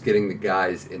said, is just getting the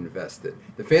guys invested.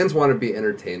 The fans want to be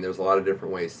entertained. There's a lot of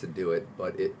different ways to do it,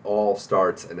 but it all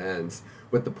starts and ends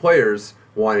with the players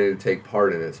wanting to take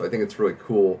part in it. So I think it's really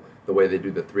cool the way they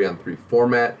do the 3-on-3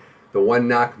 format. The one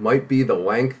knock might be the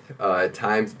length. At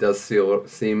times it does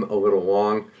seem a little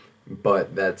long,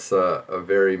 but that's a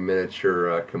very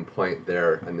miniature complaint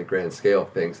there on the grand scale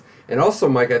of things. And also,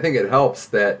 Mike, I think it helps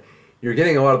that you're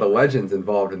getting a lot of the legends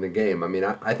involved in the game. I mean,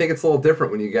 I think it's a little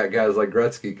different when you got guys like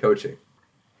Gretzky coaching.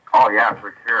 Oh, yeah,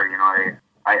 for sure. You know,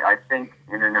 I think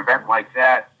in an event like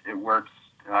that, it works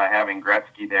having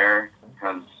Gretzky there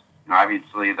because, you know,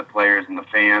 obviously the players and the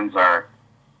fans are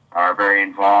very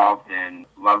involved and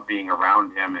love being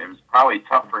around him. It was probably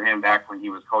tough for him back when he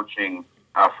was coaching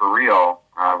for real,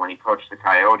 when he coached the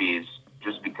Coyotes,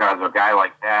 just because a guy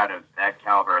like that, of that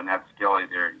caliber and that skill,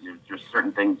 there's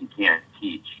certain things you can't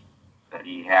teach that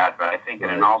he had. But I think in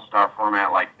an all-star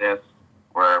format like this,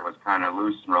 where it was kind of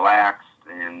loose and relaxed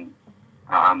and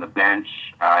on the bench.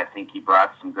 I think he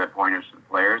brought some good pointers to the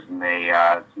players, and they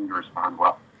seemed to respond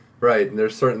well. Right, and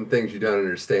there's certain things you don't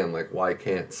understand, like why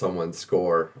can't someone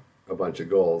score a bunch of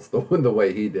goals the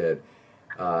way he did?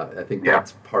 I think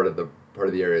that's part of the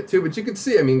area too. But you could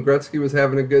see, I mean, Gretzky was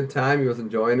having a good time. He was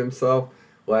enjoying himself,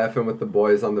 laughing with the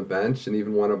boys on the bench, and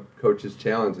even won a coach's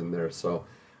challenge in there. So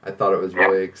I thought it was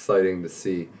really exciting to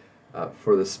see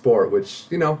for the sport, which,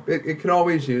 you know, it can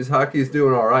always use. Hockey's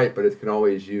doing all right, but it can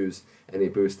always use any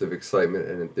boost of excitement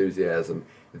and enthusiasm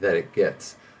that it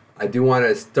gets. I do want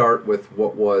to start with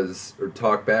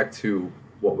talk back to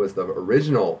what was the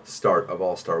original start of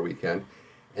All-Star Weekend,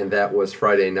 and that was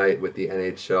Friday night with the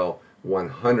NHL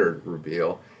 100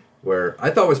 reveal, where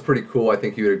I thought was pretty cool. I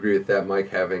think you would agree with that, Mike,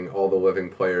 having all the living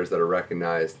players that are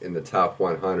recognized in the top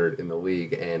 100 in the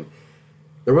league. And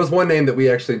there was one name that we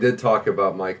actually did talk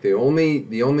about, Mike. The only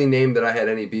name that I had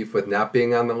any beef with not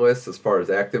being on the list as far as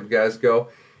active guys go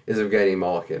is Evgeny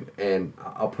Malkin. And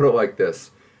I'll put it like this.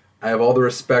 I have all the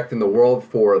respect in the world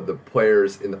for the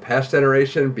players in the past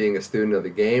generation, being a student of the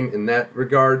game in that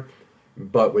regard.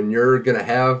 But when you're going to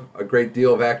have a great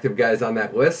deal of active guys on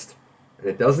that list, and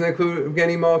it doesn't include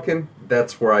Evgeny Malkin,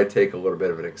 that's where I take a little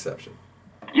bit of an exception.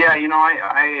 Yeah, you know,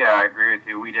 I agree with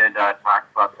you. We did talk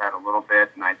about that a little bit,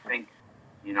 and I think,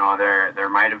 you know, there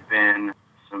might have been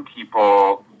some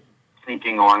people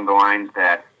thinking along the lines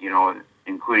that, you know,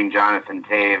 including Jonathan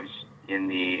Toews in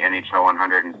the NHL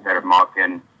 100 instead of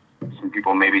Malkin, some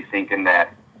people maybe thinking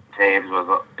that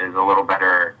Toews is a little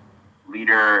better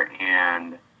leader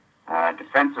and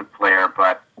defensive player,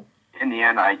 but in the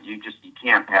end, you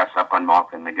can't pass up on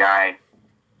Malkin. The guy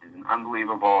is an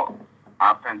unbelievable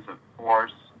offensive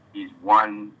force. He's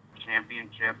won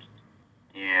championships,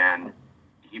 and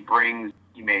he brings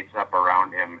teammates up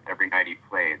around him every night he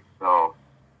plays. So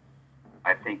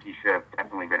I think he should have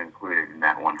definitely been included in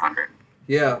that 100.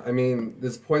 Yeah, I mean,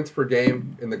 this points per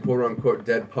game in the quote-unquote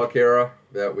dead puck era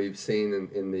that we've seen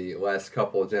in the last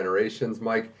couple of generations,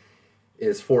 Mike,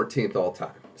 is 14th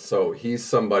all-time. So he's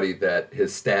somebody that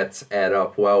his stats add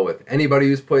up well with anybody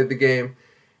who's played the game,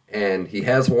 and he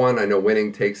has won. I know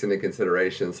winning takes into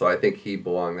consideration, so I think he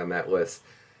belonged on that list.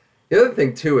 The other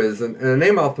thing, too, is, and a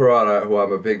name I'll throw out who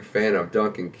I'm a big fan of,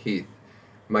 Duncan Keith.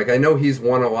 Mike, I know he's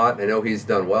won a lot, I know he's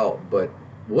done well, but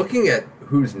looking at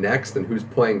who's next and who's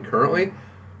playing currently,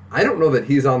 I don't know that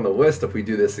he's on the list if we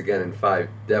do this again in 5,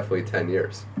 definitely 10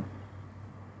 years.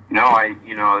 No,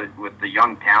 with the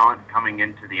young talent coming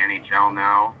into the NHL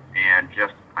now, and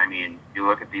just, I mean, you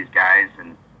look at these guys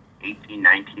and 18,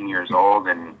 19 years old,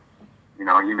 and, you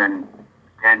know, even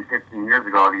 10, 15 years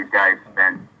ago, these guys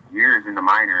spent years in the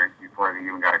minors before they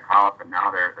even got a call-up, and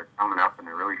now they're coming up and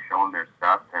they're really showing their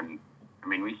stuff. And, I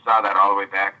mean, we saw that all the way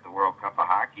back at the World Cup of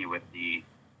Hockey with the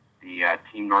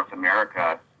Team North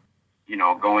America, you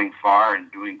know, going far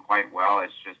and doing quite well.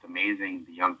 It's just amazing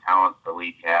the young talent the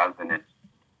league has, and it's,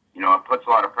 you know, it puts a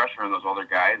lot of pressure on those older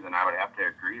guys, and I would have to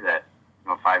agree that,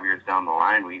 you know, 5 years down the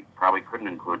line, we probably couldn't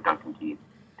include Duncan Keith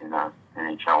in the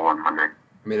NHL 100.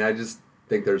 I mean, I just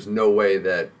think there's no way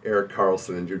that Erik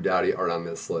Karlsson and Drew Doughty aren't on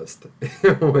this list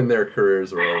when their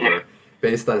careers are over,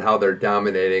 based on how they're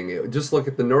dominating. Just look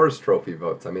at the Norris Trophy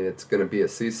votes. I mean, it's going to be a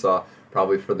seesaw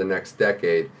probably for the next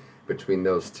decade between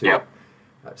those two. Yep.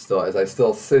 As I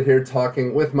sit here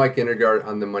talking with Mike Indergaard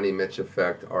on the Money Mitch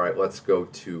Effect, all right, let's go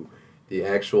to the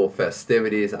actual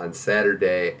festivities on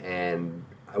Saturday. And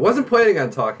I wasn't planning on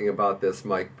talking about this,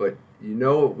 Mike, but you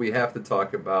know we have to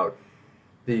talk about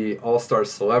the All-Star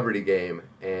Celebrity Game,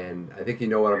 and I think you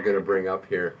know what I'm going to bring up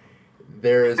here.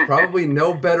 There is probably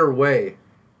no better way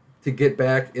to get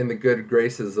back in the good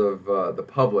graces of the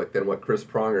public than what Chris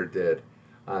Pronger did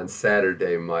on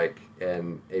Saturday, Mike,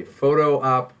 and a photo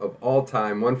op of all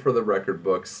time, one for the record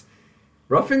books,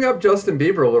 roughing up Justin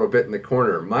Bieber a little bit in the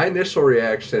corner. My initial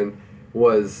reaction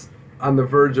was on the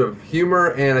verge of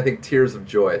humor and I think tears of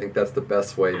joy. I think that's the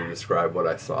best way to describe what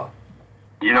I saw.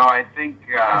 You know, I think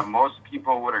most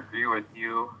people would agree with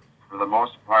you. For the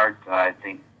most part, I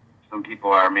think some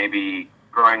people are maybe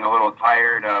growing a little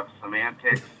tired of some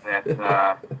antics that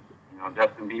you know,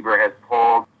 Justin Bieber has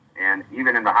pulled. And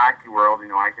even in the hockey world, you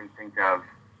know, I can think of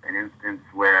an instance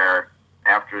where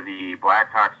after the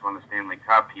Blackhawks won the Stanley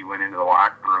Cup, he went into the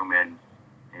locker room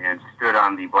and stood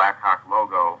on the Blackhawk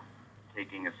logo,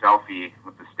 taking a selfie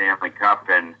with the Stanley Cup.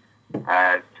 And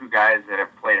two guys that have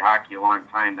played hockey a long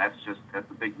time, that's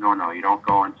a big no-no. You don't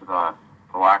go into the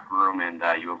locker room and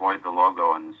you avoid the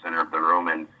logo in the center of the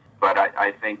room. But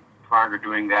I think Pronger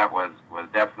doing that was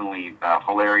definitely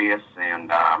hilarious,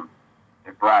 and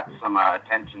it brought some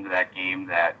attention to that game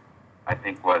that I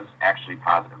think was actually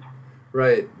positive.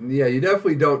 Right. Yeah, you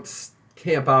definitely don't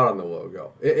camp out on the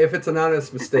logo. If it's an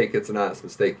honest mistake, it's an honest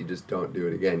mistake. You just don't do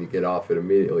it again. You get off it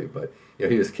immediately. But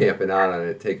he was camping out on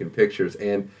it, taking pictures.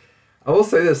 And I will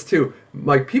say this too,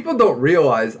 Mike, people don't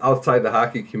realize outside the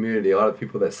hockey community, a lot of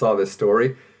people that saw this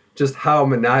story, just how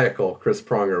maniacal Chris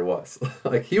Pronger was.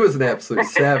 Like, he was an absolute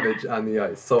savage on the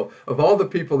ice. So of all the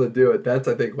people to do it, that's,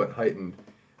 I think, what heightened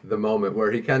the moment,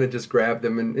 where he kind of just grabbed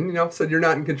him and said, "You're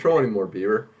not in control anymore,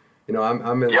 Beaver.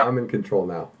 I'm in control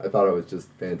now." I thought it was just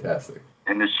fantastic.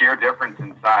 And the sheer difference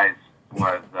in size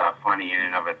was funny in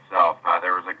and of itself.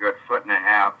 There was a good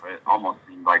 1.5 feet. It almost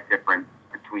seemed like difference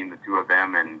between the two of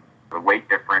them, and the weight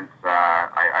difference,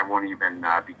 I won't even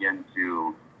begin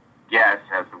to guess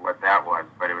as to what that was,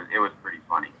 but it was pretty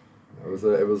funny.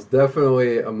 It was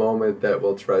definitely a moment that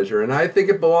we'll treasure, and I think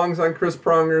it belongs on Chris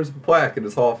Pronger's plaque at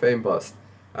his Hall of Fame bust.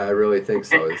 I really think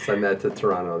so. Send that to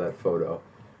Toronto, that photo,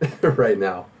 right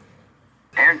now.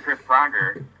 And Chris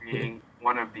Pronger being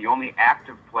one of the only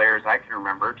active players I can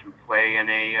remember to play in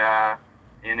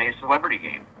a celebrity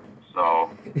game. So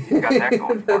he's got that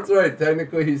going for That's him. right.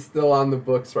 Technically, he's still on the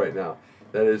books right now.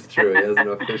 That is true. He hasn't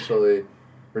officially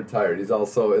retired. He's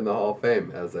also in the Hall of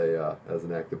Fame as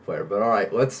an active player. But all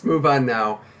right, let's move on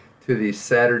now to the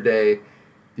Saturday,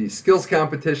 the skills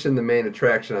competition, the main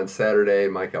attraction on Saturday.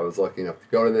 Mike, I was lucky enough to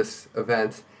go to this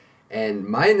event, and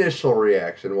my initial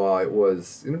reaction, while it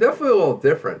was definitely a little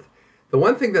different, the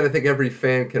one thing that I think every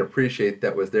fan can appreciate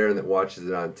that was there and that watches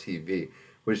it on TV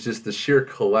was just the sheer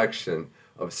collection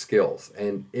of skills.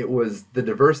 And it was the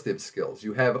diversity of skills.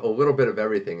 You have a little bit of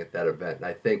everything at that event. And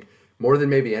I think more than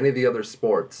maybe any of the other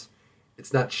sports,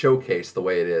 it's not showcased the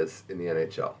way it is in the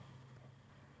NHL.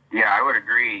 Yeah, I would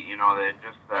agree. That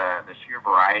just the sheer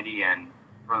variety, and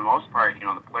for the most part,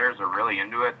 the players are really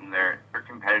into it, and they're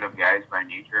competitive guys by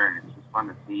nature, and it's just fun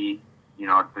to see,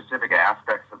 specific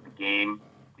aspects of the game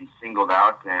be singled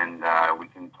out, and we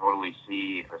can totally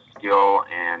see the skill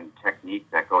and technique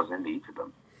that goes into each of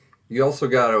them. You also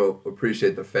got to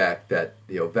appreciate the fact that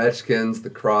the Ovechkins, the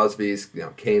Crosbys,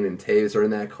 Kane and Taves are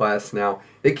in that class now.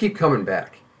 They keep coming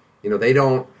back.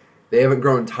 They haven't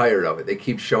grown tired of it. They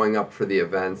keep showing up for the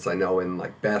events. I know in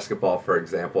like basketball, for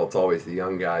example, it's always the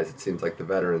young guys. It seems like the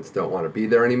veterans don't want to be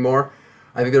there anymore.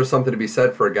 I think there's something to be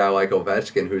said for a guy like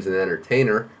Ovechkin, who's an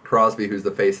entertainer, Crosby, who's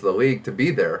the face of the league, to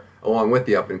be there, along with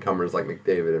the up-and-comers like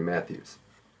McDavid and Matthews.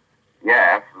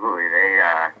 Yeah, absolutely.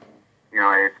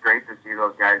 It's great to see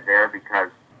those guys there, because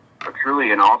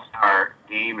truly an all-star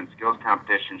game and skills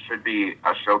competition should be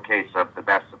a showcase of the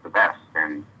best of the best.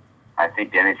 And I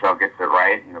think the NHL gets it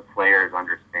right, and the players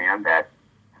understand that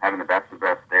having the best of the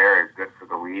best there is good for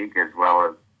the league as well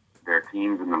as their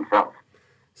teams and themselves.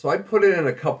 So I'd put it in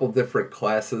a couple different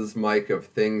classes, Mike, of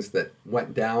things that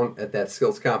went down at that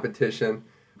skills competition.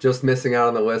 Just missing out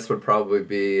on the list would probably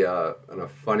be, on a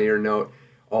funnier note,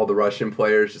 all the Russian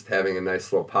players just having a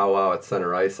nice little powwow at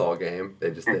center ice all game.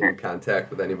 They just didn't contact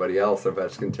with anybody else.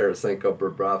 Ovechkin, Tarasenko,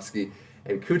 Bobrovsky,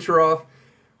 and Kucherov.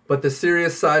 But the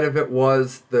serious side of it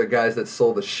was the guys that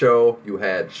sold the show. You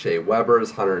had Shea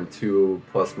Weber's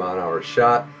 102-plus mile-an-hour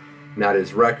shot. Not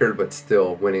his record, but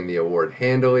still winning the award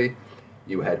handily.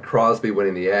 You had Crosby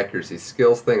winning the accuracy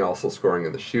skills thing, also scoring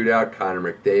in the shootout. Connor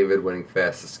McDavid winning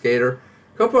fastest skater.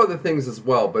 A couple other things as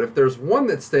well, but if there's one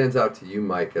that stands out to you,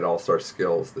 Mike, at All-Star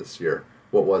Skills this year,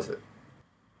 what was it?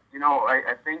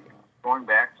 I think going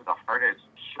back to the hardest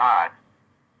shot,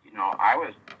 I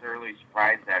was thoroughly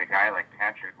surprised that a guy like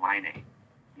Patrick Laine,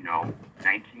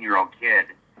 19-year-old kid,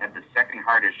 had the second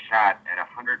hardest shot at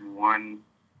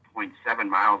 101.7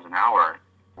 miles an hour,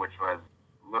 which was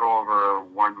a little over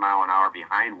 1 mile an hour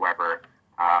behind Weber.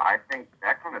 I think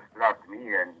that kind of stood out to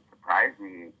me and surprised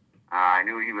me. I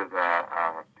knew he was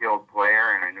a skilled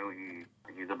player, and I knew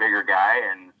he's a bigger guy,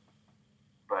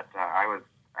 but I was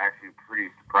actually pretty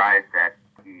surprised that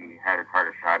he had as hard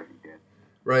a shot as he did.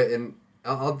 Right, and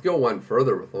I'll go one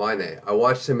further with Laine. I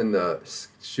watched him in the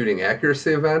shooting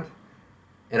accuracy event,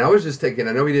 and I was just taken.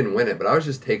 I know he didn't win it, but I was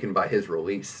just taken by his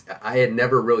release. I had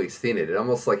never really seen it.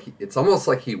 It's almost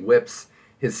like he whips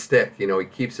his stick. He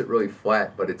keeps it really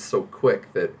flat, but it's so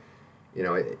quick that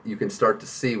you can start to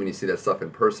see when you see that stuff in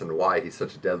person why he's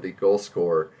such a deadly goal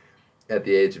scorer at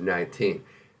the age of 19.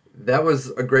 That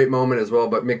was a great moment as well,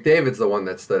 but McDavid's the one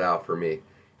that stood out for me.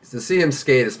 To see him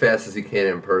skate as fast as he can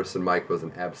in person, Mike, was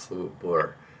an absolute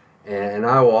blur. And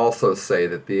I will also say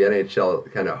that the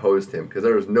NHL kind of hosed him, because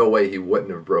there was no way he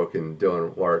wouldn't have broken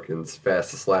Dylan Larkin's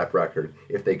fastest lap record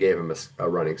if they gave him a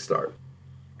running start.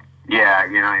 Yeah,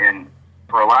 and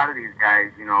for a lot of these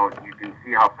guys, you can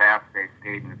see how fast they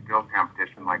skate in a skills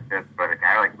competition like this, but a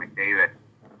guy like McDavid,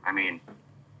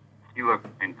 he looked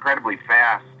incredibly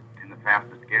fast in the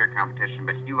fastest skater competition,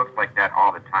 but he looks like that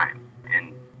all the time.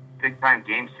 big-time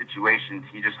game situations,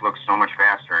 he just looks so much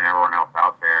faster than everyone else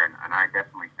out there. And I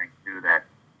definitely think, too, that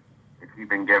if he'd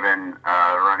been given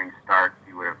a running start,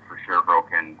 he would have for sure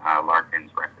broken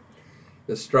Larkin's record.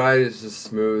 The stride is just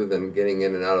smooth, and getting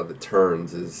in and out of the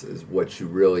turns is what you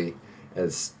really,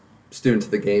 as students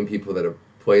of the game, people that have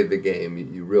played the game,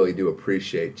 you really do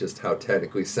appreciate just how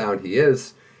technically sound he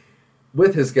is.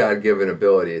 With his God-given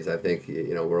abilities, I think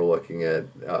we're looking at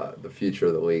the future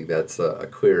of the league. That's a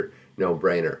clear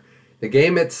no-brainer. The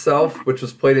game itself, which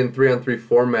was played in 3-on-3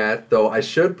 format, though I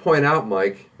should point out,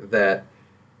 Mike, that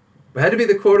it had to be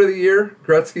the quote of the year.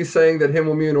 Gretzky saying that him,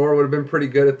 Lemieux, and Orr would have been pretty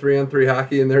good at 3-on-3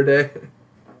 hockey in their day.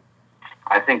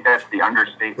 I think that's the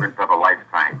understatement of a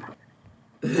lifetime.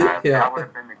 Yeah. That would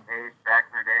have been the case back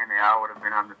in their day, and they all would have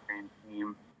been on the same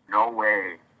team. No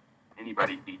way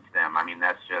anybody beats them. I mean,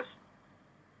 that's just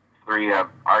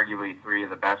arguably three of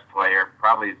the best players,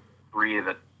 probably three of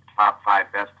the top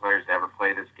 5 best players to ever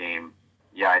play this game.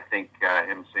 Yeah, I think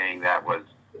him saying that was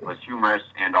humorous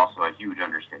and also a huge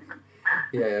understatement.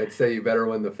 Yeah, I'd say you better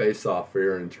win the face-off or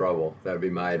you're in trouble. That would be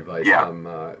my advice. Yeah. I'm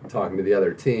talking to the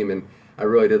other team, and I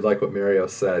really did like what Mario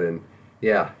said. And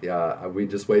we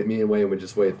just wait. Me and Wayne would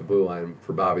just wait at the blue line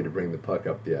for Bobby to bring the puck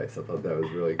up the ice. I thought that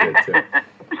was really good too.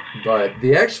 But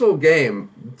the actual game,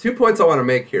 2 points I want to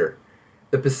make here.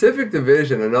 The Pacific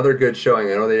Division, another good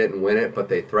showing. I know they didn't win it, but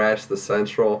they thrashed the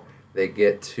Central. They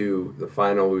get to the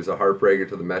final, lose a heartbreaker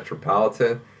to the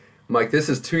Metropolitan. Mike, this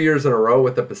is 2 years in a row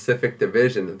with the Pacific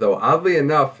Division, though oddly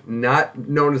enough, not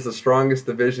known as the strongest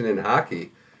division in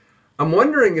hockey. I'm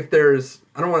wondering if there's,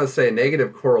 I don't want to say a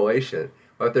negative correlation,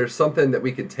 but if there's something that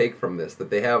we could take from this, that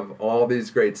they have all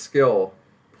these great skill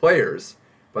players,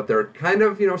 but they're kind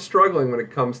of, struggling when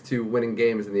it comes to winning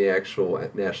games in the actual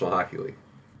National Hockey League.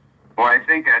 Well, I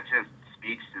think that just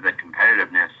speaks to the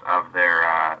competitiveness of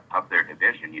their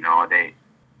division.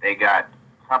 They got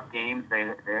tough games. They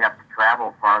have to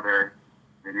travel farther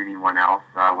than anyone else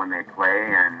when they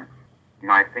play, and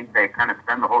I think they kind of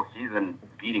spend the whole season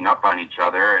beating up on each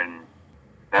other, and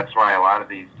that's why a lot of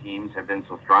these teams have been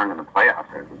so strong in the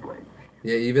playoffs as of late.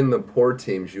 Yeah, even the poor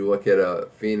teams, you look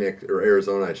at Phoenix, or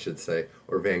Arizona, I should say,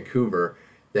 or Vancouver,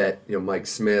 that, Mike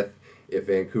Smith, if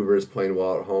Vancouver is playing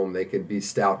well at home, they can be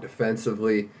stout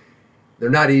defensively. They're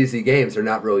not easy games. They're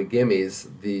not really gimmies.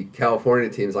 The California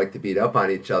teams like to beat up on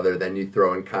each other. Then you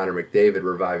throw in Connor McDavid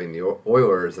reviving the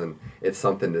Oilers, and it's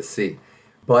something to see.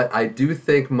 But I do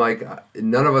think, Mike,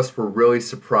 none of us were really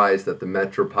surprised that the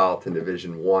Metropolitan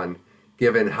Division won,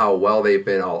 given how well they've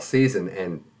been all season.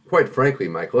 And quite frankly,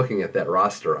 Mike, looking at that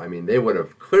roster, I mean, they would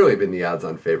have clearly been the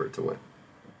odds-on favorite to win.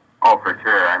 Oh, for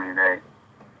sure. I mean, they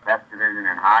best division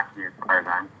in hockey as far as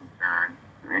I'm concerned.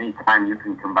 Anytime you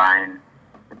can combine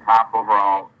the top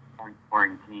overall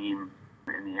point-scoring team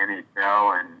in the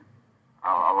NHL and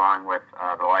along with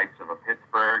the likes of a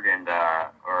Pittsburgh and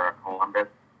or a Columbus,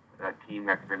 a team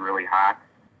that's been really hot,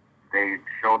 they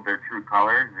showed their true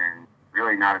colors, and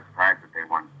really not a surprise that they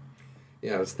won.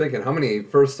 Yeah, I was thinking, how many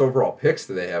first overall picks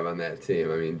do they have on that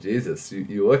team? I mean, Jesus,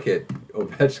 you look at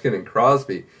Ovechkin and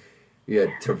Crosby. You had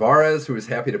Tavares, who was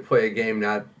happy to play a game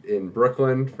not in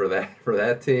Brooklyn for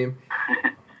that team.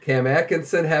 Cam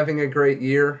Atkinson having a great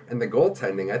year, and the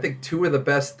goaltending. I think 2 of the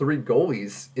best 3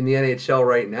 goalies in the NHL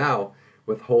right now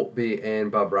with Holtby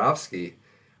and Bobrovsky.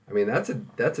 I mean, that's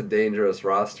a dangerous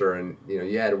roster, and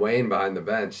you had Wayne behind the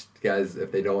bench, guys,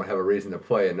 if they don't have a reason to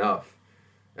play enough.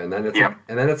 And then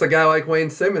it's a guy like Wayne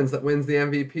Simmons that wins the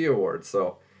MVP award.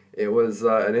 So it was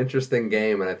an interesting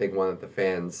game, and I think one that the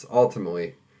fans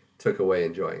ultimately took away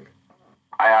enjoying.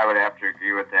 I would have to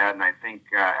agree with that, and I think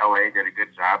LA did a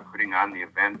good job putting on the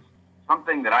events.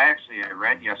 Something that I actually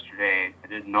read yesterday, I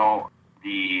didn't know,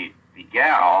 the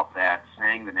gal that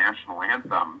sang the national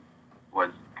anthem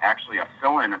was actually a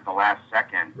fill-in at the last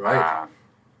second. Right.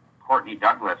 Courtney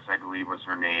Douglas, I believe, was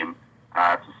her name.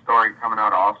 It's a story coming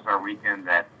out of All-Star Weekend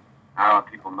that not a lot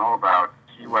of people know about.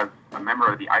 She was a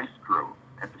member of the ice crew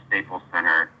at the Staples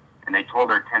Center, and they told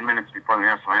her 10 minutes before the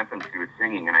national anthem she was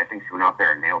singing, and I think she went out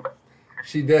there and nailed it.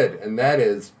 She did, and that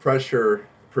is pressure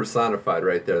personified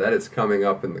right there. That is coming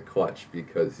up in the clutch,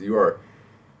 because you are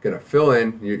going to fill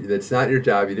in. That's not your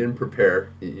job. You didn't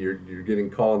prepare. You're getting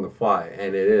called on the fly,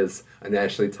 and it is a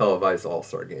nationally televised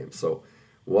All-Star game. So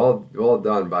well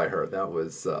done by her. That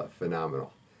was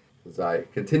phenomenal. As I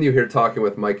continue here talking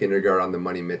with Mike Indergaard on the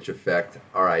Money Mitch Effect.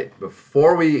 All right,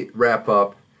 before we wrap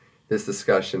up this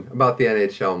discussion about the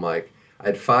NHL, Mike, I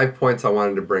had 5 points I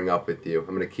wanted to bring up with you.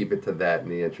 I'm going to keep it to that in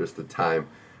the interest of time,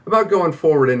 about going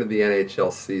forward into the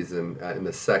NHL season in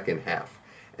the second half.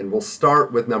 And we'll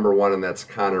start with number 1, and that's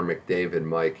Connor McDavid,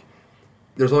 Mike.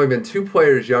 There's only been 2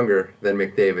 players younger than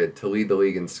McDavid to lead the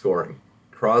league in scoring,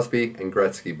 Crosby and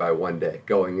Gretzky by 1 day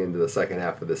going into the second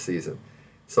half of the season.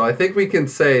 So I think we can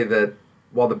say that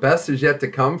while the best is yet to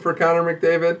come for Connor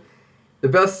McDavid, the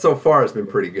best so far has been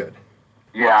pretty good.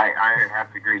 Yeah, I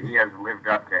have to agree. He has lived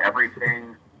up to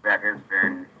everything that has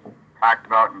been talked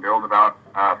about and billed about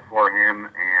for him,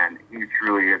 and he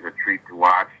truly is a treat to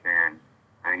watch. And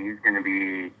I mean, he's going to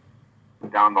be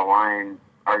down the line,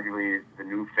 arguably the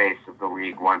new face of the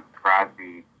league once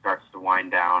Crosby starts to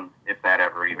wind down, if that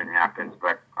ever even happens.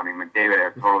 But I mean, McDavid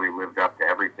has totally lived up to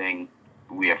everything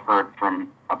we have heard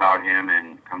about him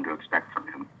and come to expect from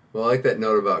him. Well, I like that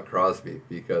note about Crosby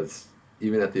because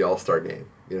even at the All-Star game,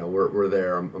 you know, we're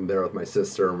there. I'm there with my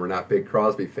sister, and we're not big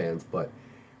Crosby fans, but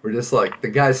we're just like, the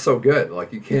guy's so good.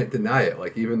 Like, you can't deny it.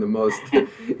 Like, even the most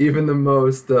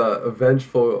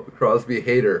vengeful Crosby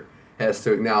hater has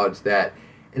to acknowledge that.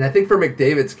 And I think for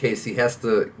McDavid's case, he has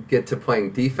to get to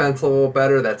playing defense a little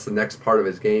better. That's the next part of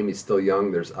his game. He's still young.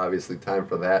 There's obviously time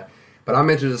for that. But I'm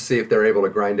interested to see if they're able to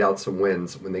grind out some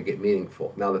wins when they get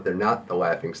meaningful, now that they're not the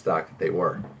laughingstock that they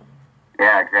were.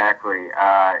 Yeah, exactly.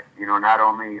 You know, not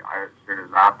only should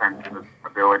his offensive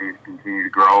abilities continue to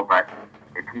grow, but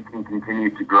if he can continue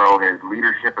to grow his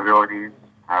leadership abilities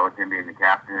with him being the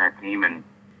captain of that team and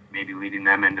maybe leading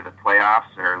them into the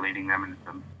playoffs or leading them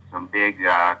into some big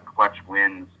clutch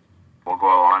wins, will go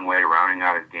a long way to rounding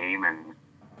out his game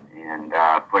and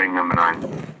putting them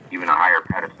on even a higher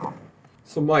pedestal.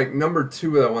 So, Mike, number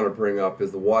 2 that I want to bring up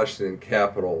is the Washington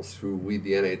Capitals, who lead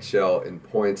the NHL in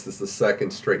points. This is the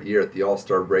second straight year at the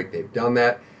All-Star break they've done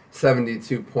that,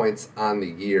 72 points on the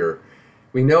year.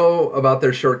 We know about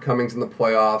their shortcomings in the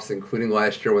playoffs, including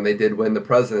last year when they did win the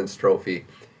President's Trophy.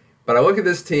 But I look at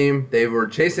this team, they were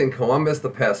chasing Columbus the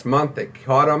past month, they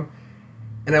caught them.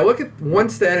 And I look at one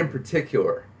stat in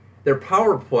particular. Their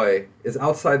power play is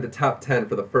outside the top 10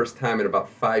 for the first time in about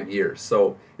 5 years.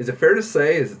 So is it fair to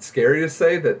say, is it scary to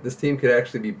say that this team could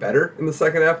actually be better in the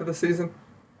second half of the season?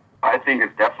 I think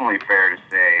it's definitely fair to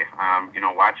say. You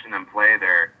know, watching them play,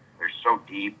 they're so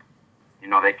deep. You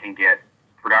know, they can get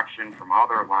production from all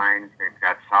their lines. They've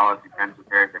got solid defensive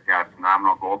players. They've got a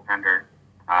phenomenal goaltender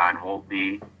in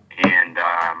Holtby. And,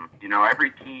 you know, every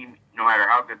team, no matter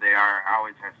how good they are,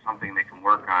 always has something they can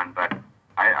work on. But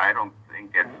I don't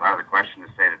think it's out of the question to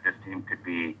say that this team could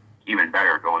be even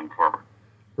better going forward.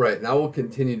 Right, and I will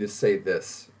continue to say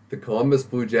this. The Columbus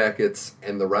Blue Jackets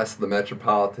and the rest of the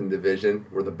Metropolitan Division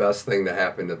were the best thing to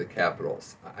happen to the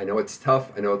Capitals. I know it's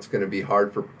tough. I know it's going to be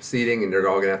hard for seeding, and they're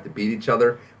all going to have to beat each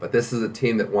other. But this is a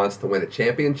team that wants to win a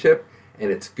championship,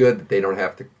 and it's good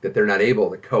that they're not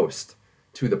able to coast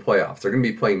to the playoffs. They're going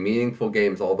to be playing meaningful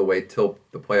games all the way till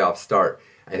the playoffs start.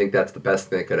 I think that's the best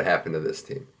thing that could have happened to this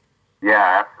team.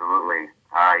 Yeah, absolutely.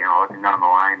 You know, looking down the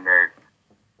line, the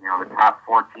top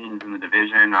 4 teams in the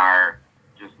division are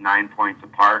just 9 points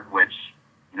apart, which,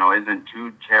 you know, isn't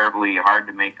too terribly hard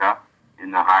to make up in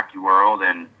the hockey world,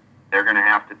 and they're going to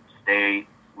have to stay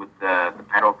with the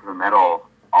pedal to the metal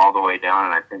all the way down,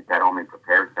 and I think that only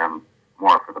prepares them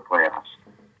more for the playoffs.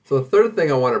 So the third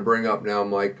thing I want to bring up now,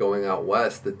 Mike, going out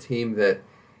west, the team that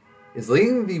is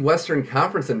leading the Western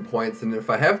Conference in points, and if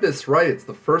I have this right, it's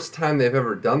the first time they've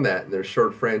ever done that in their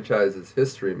short franchise's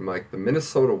history, Mike, the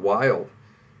Minnesota Wild.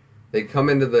 They come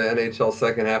into the NHL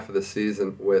second half of the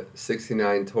season with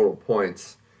 69 total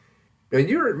points. Now,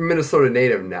 you're a Minnesota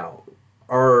native now.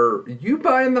 Are you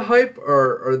buying the hype,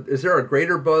 or is there a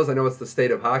greater buzz? I know it's the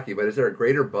state of hockey, but is there a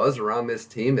greater buzz around this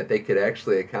team that they could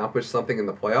actually accomplish something in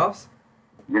the playoffs?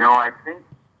 You know, I think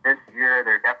this year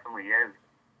there definitely is,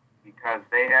 because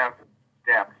they have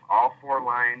depth, all 4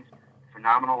 lines,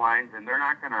 phenomenal lines, and they're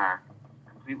not going to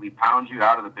completely pound you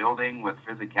out of the building with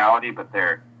physicality, but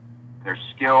they're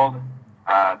skilled,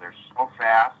 they're so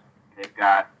fast, they've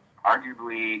got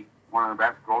arguably one of the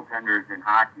best goaltenders in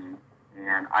hockey,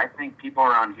 and I think people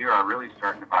around here are really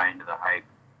starting to buy into the hype.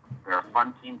 They're a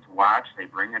fun team to watch, they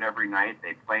bring it every night,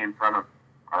 they play in front of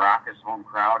a raucous home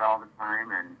crowd all the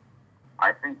time, and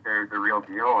I think they're the real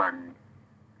deal, and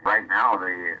right now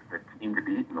the team to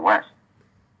beat in the West.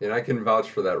 And I can vouch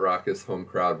for that raucous home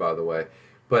crowd, by the way.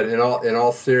 But in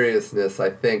all seriousness, I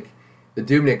think the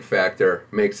Dubnyk factor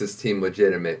makes this team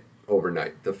legitimate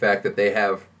overnight. The fact that they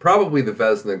have probably the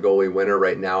Vezina goalie winner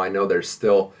right now. I know there's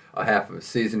still a half of a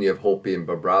season. You have Holtby and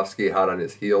Bobrovsky hot on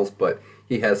his heels, but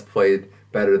he has played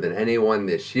better than anyone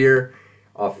this year.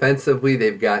 Offensively,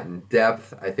 they've gotten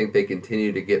depth. I think they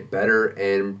continue to get better.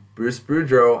 And Bruce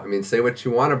Boudreau, I mean, say what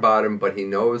you want about him, but he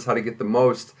knows how to get the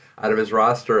most out of his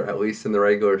roster, at least in the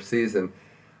regular season.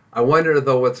 I wonder,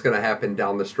 though, what's going to happen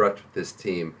down the stretch with this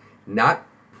team. Not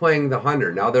playing the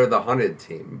 100. Now they're the hunted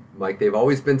team. Like, they've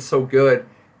always been so good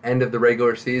end of the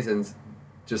regular seasons,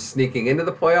 just sneaking into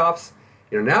the playoffs.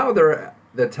 Now they're at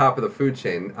the top of the food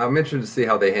chain. I'm interested to see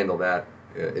how they handle that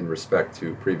in respect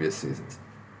to previous seasons.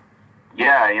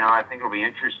 Yeah, I think it'll be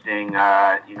interesting.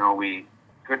 We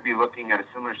could be looking at a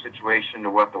similar situation to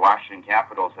what the Washington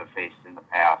Capitals have faced in the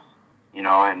past.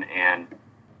 And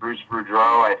Bruce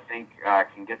Boudreau, I think,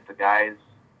 can get the guys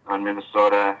on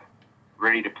Minnesota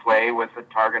ready to play with a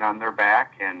target on their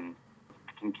back and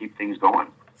can keep things going.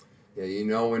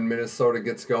 Yeah, when Minnesota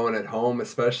gets going at home,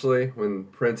 especially when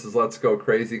Prince's Let's Go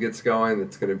Crazy gets going,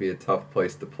 it's going to be a tough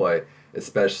place to play,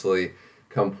 especially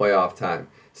come playoff time.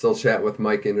 Still chatting with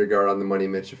Mike Indergard on the Money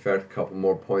Mitch Effect. A couple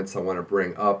more points I want to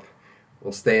bring up.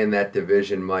 We'll stay in that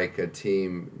division, Mike, a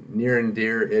team near and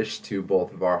dear-ish to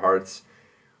both of our hearts.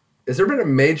 Has there been a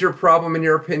major problem, in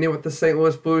your opinion, with the St.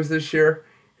 Louis Blues this year?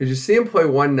 Because you see them play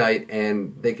one night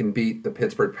and they can beat the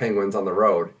Pittsburgh Penguins on the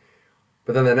road.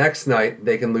 But then the next night,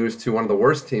 they can lose to one of the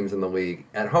worst teams in the league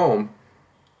at home.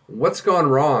 What's gone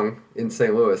wrong in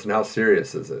St. Louis, and how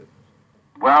serious is it?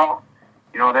 Well,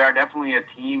 they are definitely a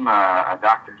team, a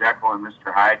Dr. Jekyll and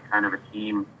Mr. Hyde kind of a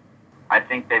team. I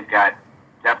think they've got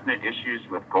definite issues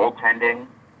with goaltending.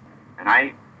 And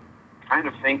I kind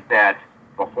of think that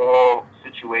the whole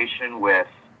situation with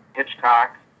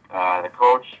Hitchcock, the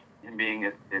coach, him being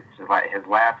his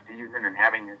last season and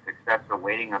having his successor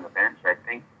waiting on the bench, I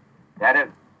think that has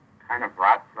kind of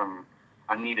brought some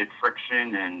unneeded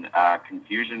friction and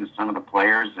confusion to some of the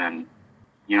players. And,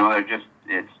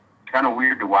 it's kind of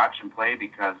weird to watch them play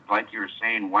because, like you were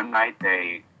saying, one night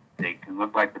they can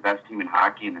look like the best team in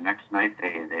hockey, and the next night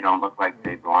they don't look like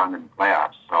they belong in the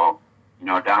playoffs. So,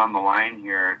 down the line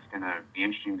here, it's going to be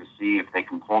interesting to see if they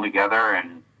can pull together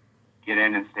and get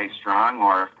in and stay strong,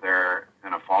 or if they're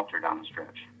going to falter down the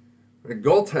stretch. The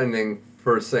goaltending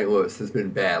for St. Louis has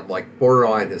been bad, like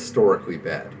borderline historically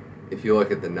bad. If you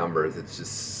look at the numbers, it's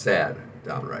just sad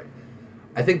downright.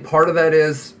 I think part of that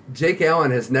is Jake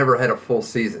Allen has never had a full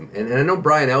season. And I know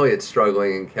Brian Elliott's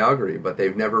struggling in Calgary, but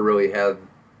they've never really had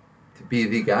to be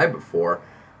the guy before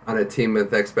on a team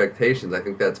with expectations. I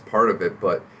think that's part of it.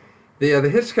 But the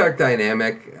Hitchcock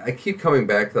dynamic, I keep coming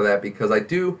back to that because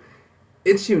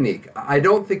it's unique. I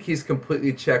don't think he's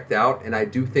completely checked out, and I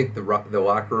do think the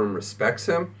locker room respects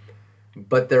him.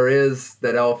 But there is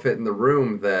that elephant in the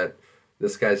room that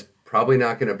this guy's probably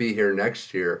not going to be here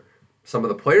next year. Some of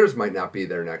the players might not be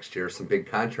there next year, some big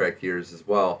contract years as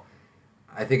well.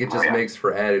 I think it just makes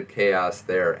for added chaos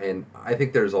there. And I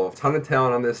think there's a ton of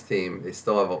talent on this team. They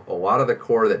still have a lot of the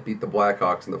core that beat the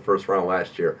Blackhawks in the first round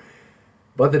last year.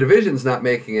 But the division's not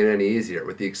making it any easier.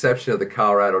 With the exception of the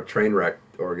Colorado Trainwreck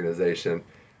organization,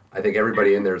 I think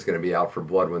everybody in there is going to be out for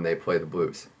blood when they play the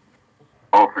Blues.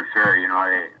 Oh, for sure.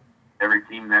 Every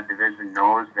team in that division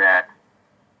knows that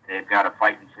they've got a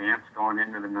fighting chance going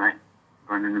into the night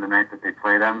that they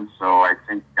play them. So I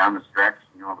think down the stretch,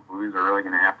 the Blues are really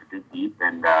going to have to dig deep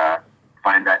and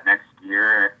find that next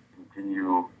year,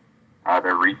 continue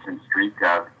their recent streak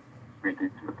of making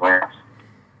it to the playoffs.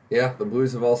 Yeah, the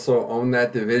Blues have also owned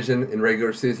that division in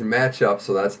regular season matchups,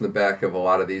 so that's in the back of a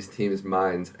lot of these teams'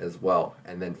 minds as well.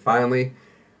 And then finally,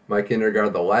 Mike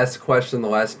Indergard, the last question, the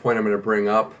last point I'm going to bring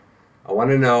up. I want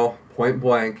to know, point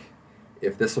blank,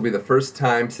 if this will be the first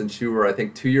time since you were, I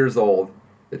think, 2 years old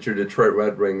that your Detroit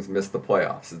Red Wings missed the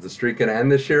playoffs. Is the streak going to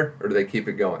end this year, or do they keep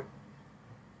it going?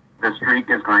 The streak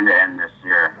is going to end this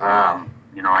year.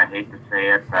 I hate to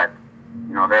say it, but,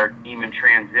 they're a team in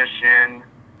transition.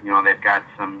 They've got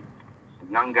some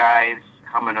young guys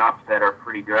coming up that are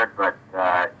pretty good, but,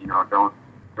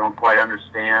 don't quite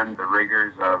understand the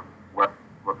rigors of what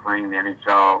playing the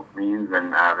NHL means,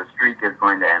 and the streak is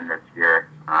going to end this year.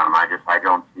 I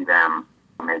don't see them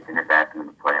making it back into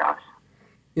the playoffs.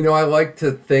 I like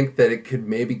to think that it could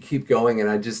maybe keep going, and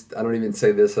I don't even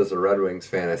say this as a Red Wings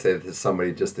fan. I say this as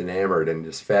somebody just enamored and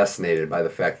just fascinated by the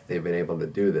fact that they've been able to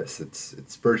do this.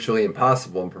 It's virtually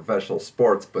impossible in professional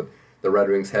sports, but the Red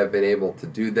Wings have been able to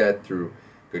do that through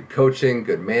good coaching,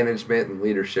 good management, and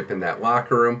leadership in that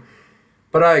locker room.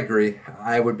 But I agree.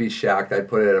 I would be shocked. I'd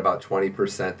put it at about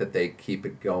 20% that they keep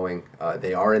it going.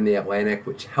 They are in the Atlantic,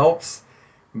 which helps.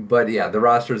 But yeah, the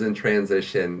roster's in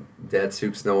transition.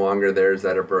 Datsuk's no longer there.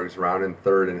 Zetterberg's rounding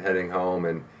third and heading home,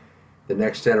 and the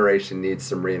next generation needs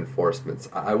some reinforcements.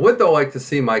 I would, though, like to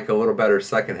see Mike a little better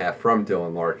second half from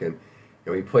Dylan Larkin.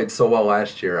 He played so well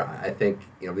last year. I think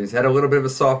he's had a little bit of a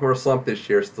sophomore slump this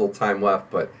year. Still time left,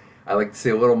 but I'd like to see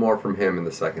a little more from him in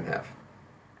the second half.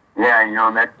 Yeah,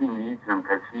 and that team needs him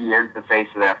because he is the face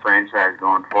of that franchise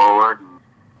going forward. And,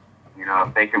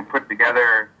 if they can put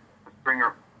together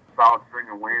a solid string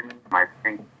of wins, I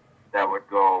think that would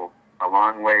go a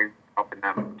long way helping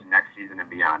them to next season and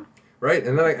beyond. Right,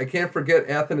 and then I can't forget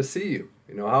Athanasiou.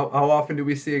 You know, how often do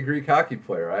we see a Greek hockey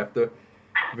player? I have to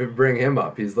bring him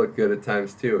up. He's looked good at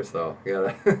times too, so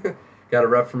gotta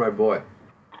rep for my boy.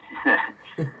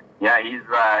 Yeah, he's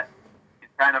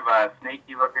kind of a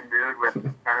snaky-looking dude with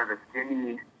kind of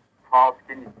a tall,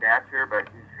 skinny stature, but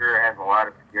he sure has a lot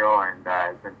of skill, and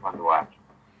it's been fun to watch.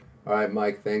 All right,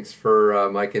 Mike, thanks for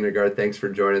Mike Indergaard. Thanks for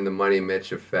joining the Money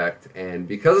Mitch Effect. And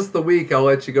because it's the week, I'll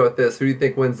let you go with this. Who do you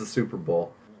think wins the Super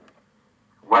Bowl?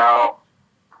 Well,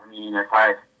 I mean,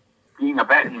 being a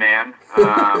betting man,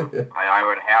 I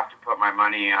would have to put my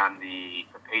money on the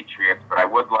Patriots, but I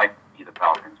would like to see the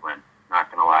Falcons win. Not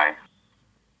going to lie.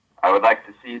 I would like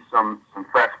to see some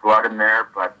fresh blood in there,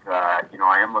 but,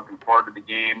 I am looking forward to the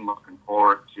game, looking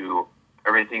forward to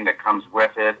everything that comes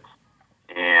with it.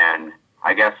 And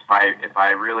I guess if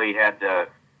I really had to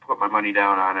put my money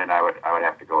down on it, I would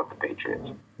have to go with the Patriots.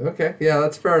 Okay, yeah,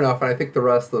 that's fair enough. And I think the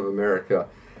rest of America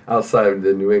outside of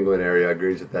the New England area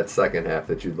agrees with that second half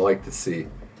that you'd like to see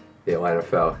the Atlanta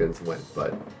Falcons win.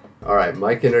 But all right,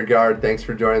 Mike Indergaard, thanks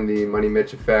for joining the Money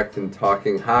Mitch Effect and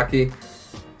talking hockey.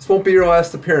 This won't be your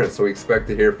last appearance, so we expect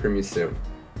to hear from you soon.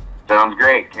 Sounds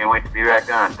great. Can't wait to be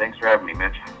back on. Thanks for having me,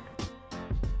 Mitch.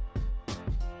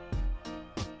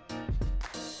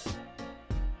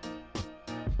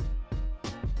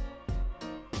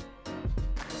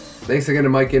 Thanks again to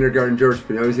Mike Indergaard and George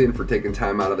Panosian for taking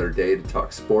time out of their day to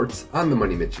talk sports on the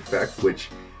Money Mitch Effect, which,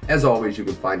 as always, you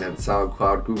can find on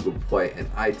SoundCloud, Google Play,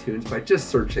 and iTunes by just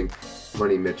searching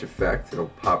Money Mitch Effect. It'll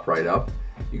pop right up.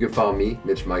 You can follow me,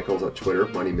 Mitch Michaels, on Twitter,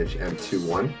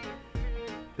 MoneyMitchM21. And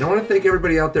I want to thank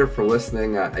everybody out there for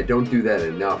listening. I don't do that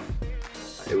enough.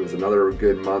 It was another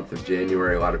good month of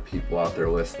January. A lot of people out there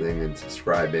listening and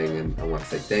subscribing, and I want to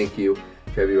say thank you.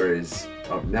 February is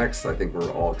up next. I think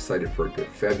we're all excited for a good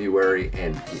February.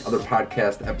 And the other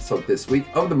podcast episode this week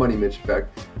of the Money Mitch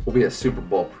Effect will be a Super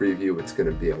Bowl preview. It's going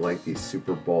to be a lengthy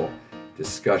Super Bowl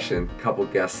discussion. A couple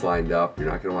guests lined up. You're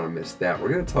not going to want to miss that. We're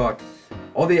going to talk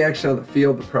all the action on the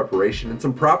field, the preparation, and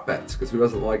some prop bets, because who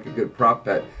doesn't like a good prop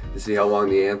bet to see how long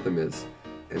the anthem is,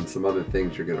 and some other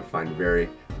things you're going to find very,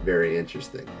 very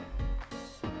interesting.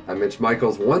 I'm Mitch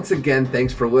Michaels. Once again,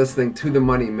 thanks for listening to the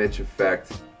Money Mitch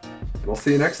Effect, and we'll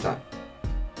see you next time.